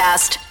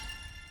podcast.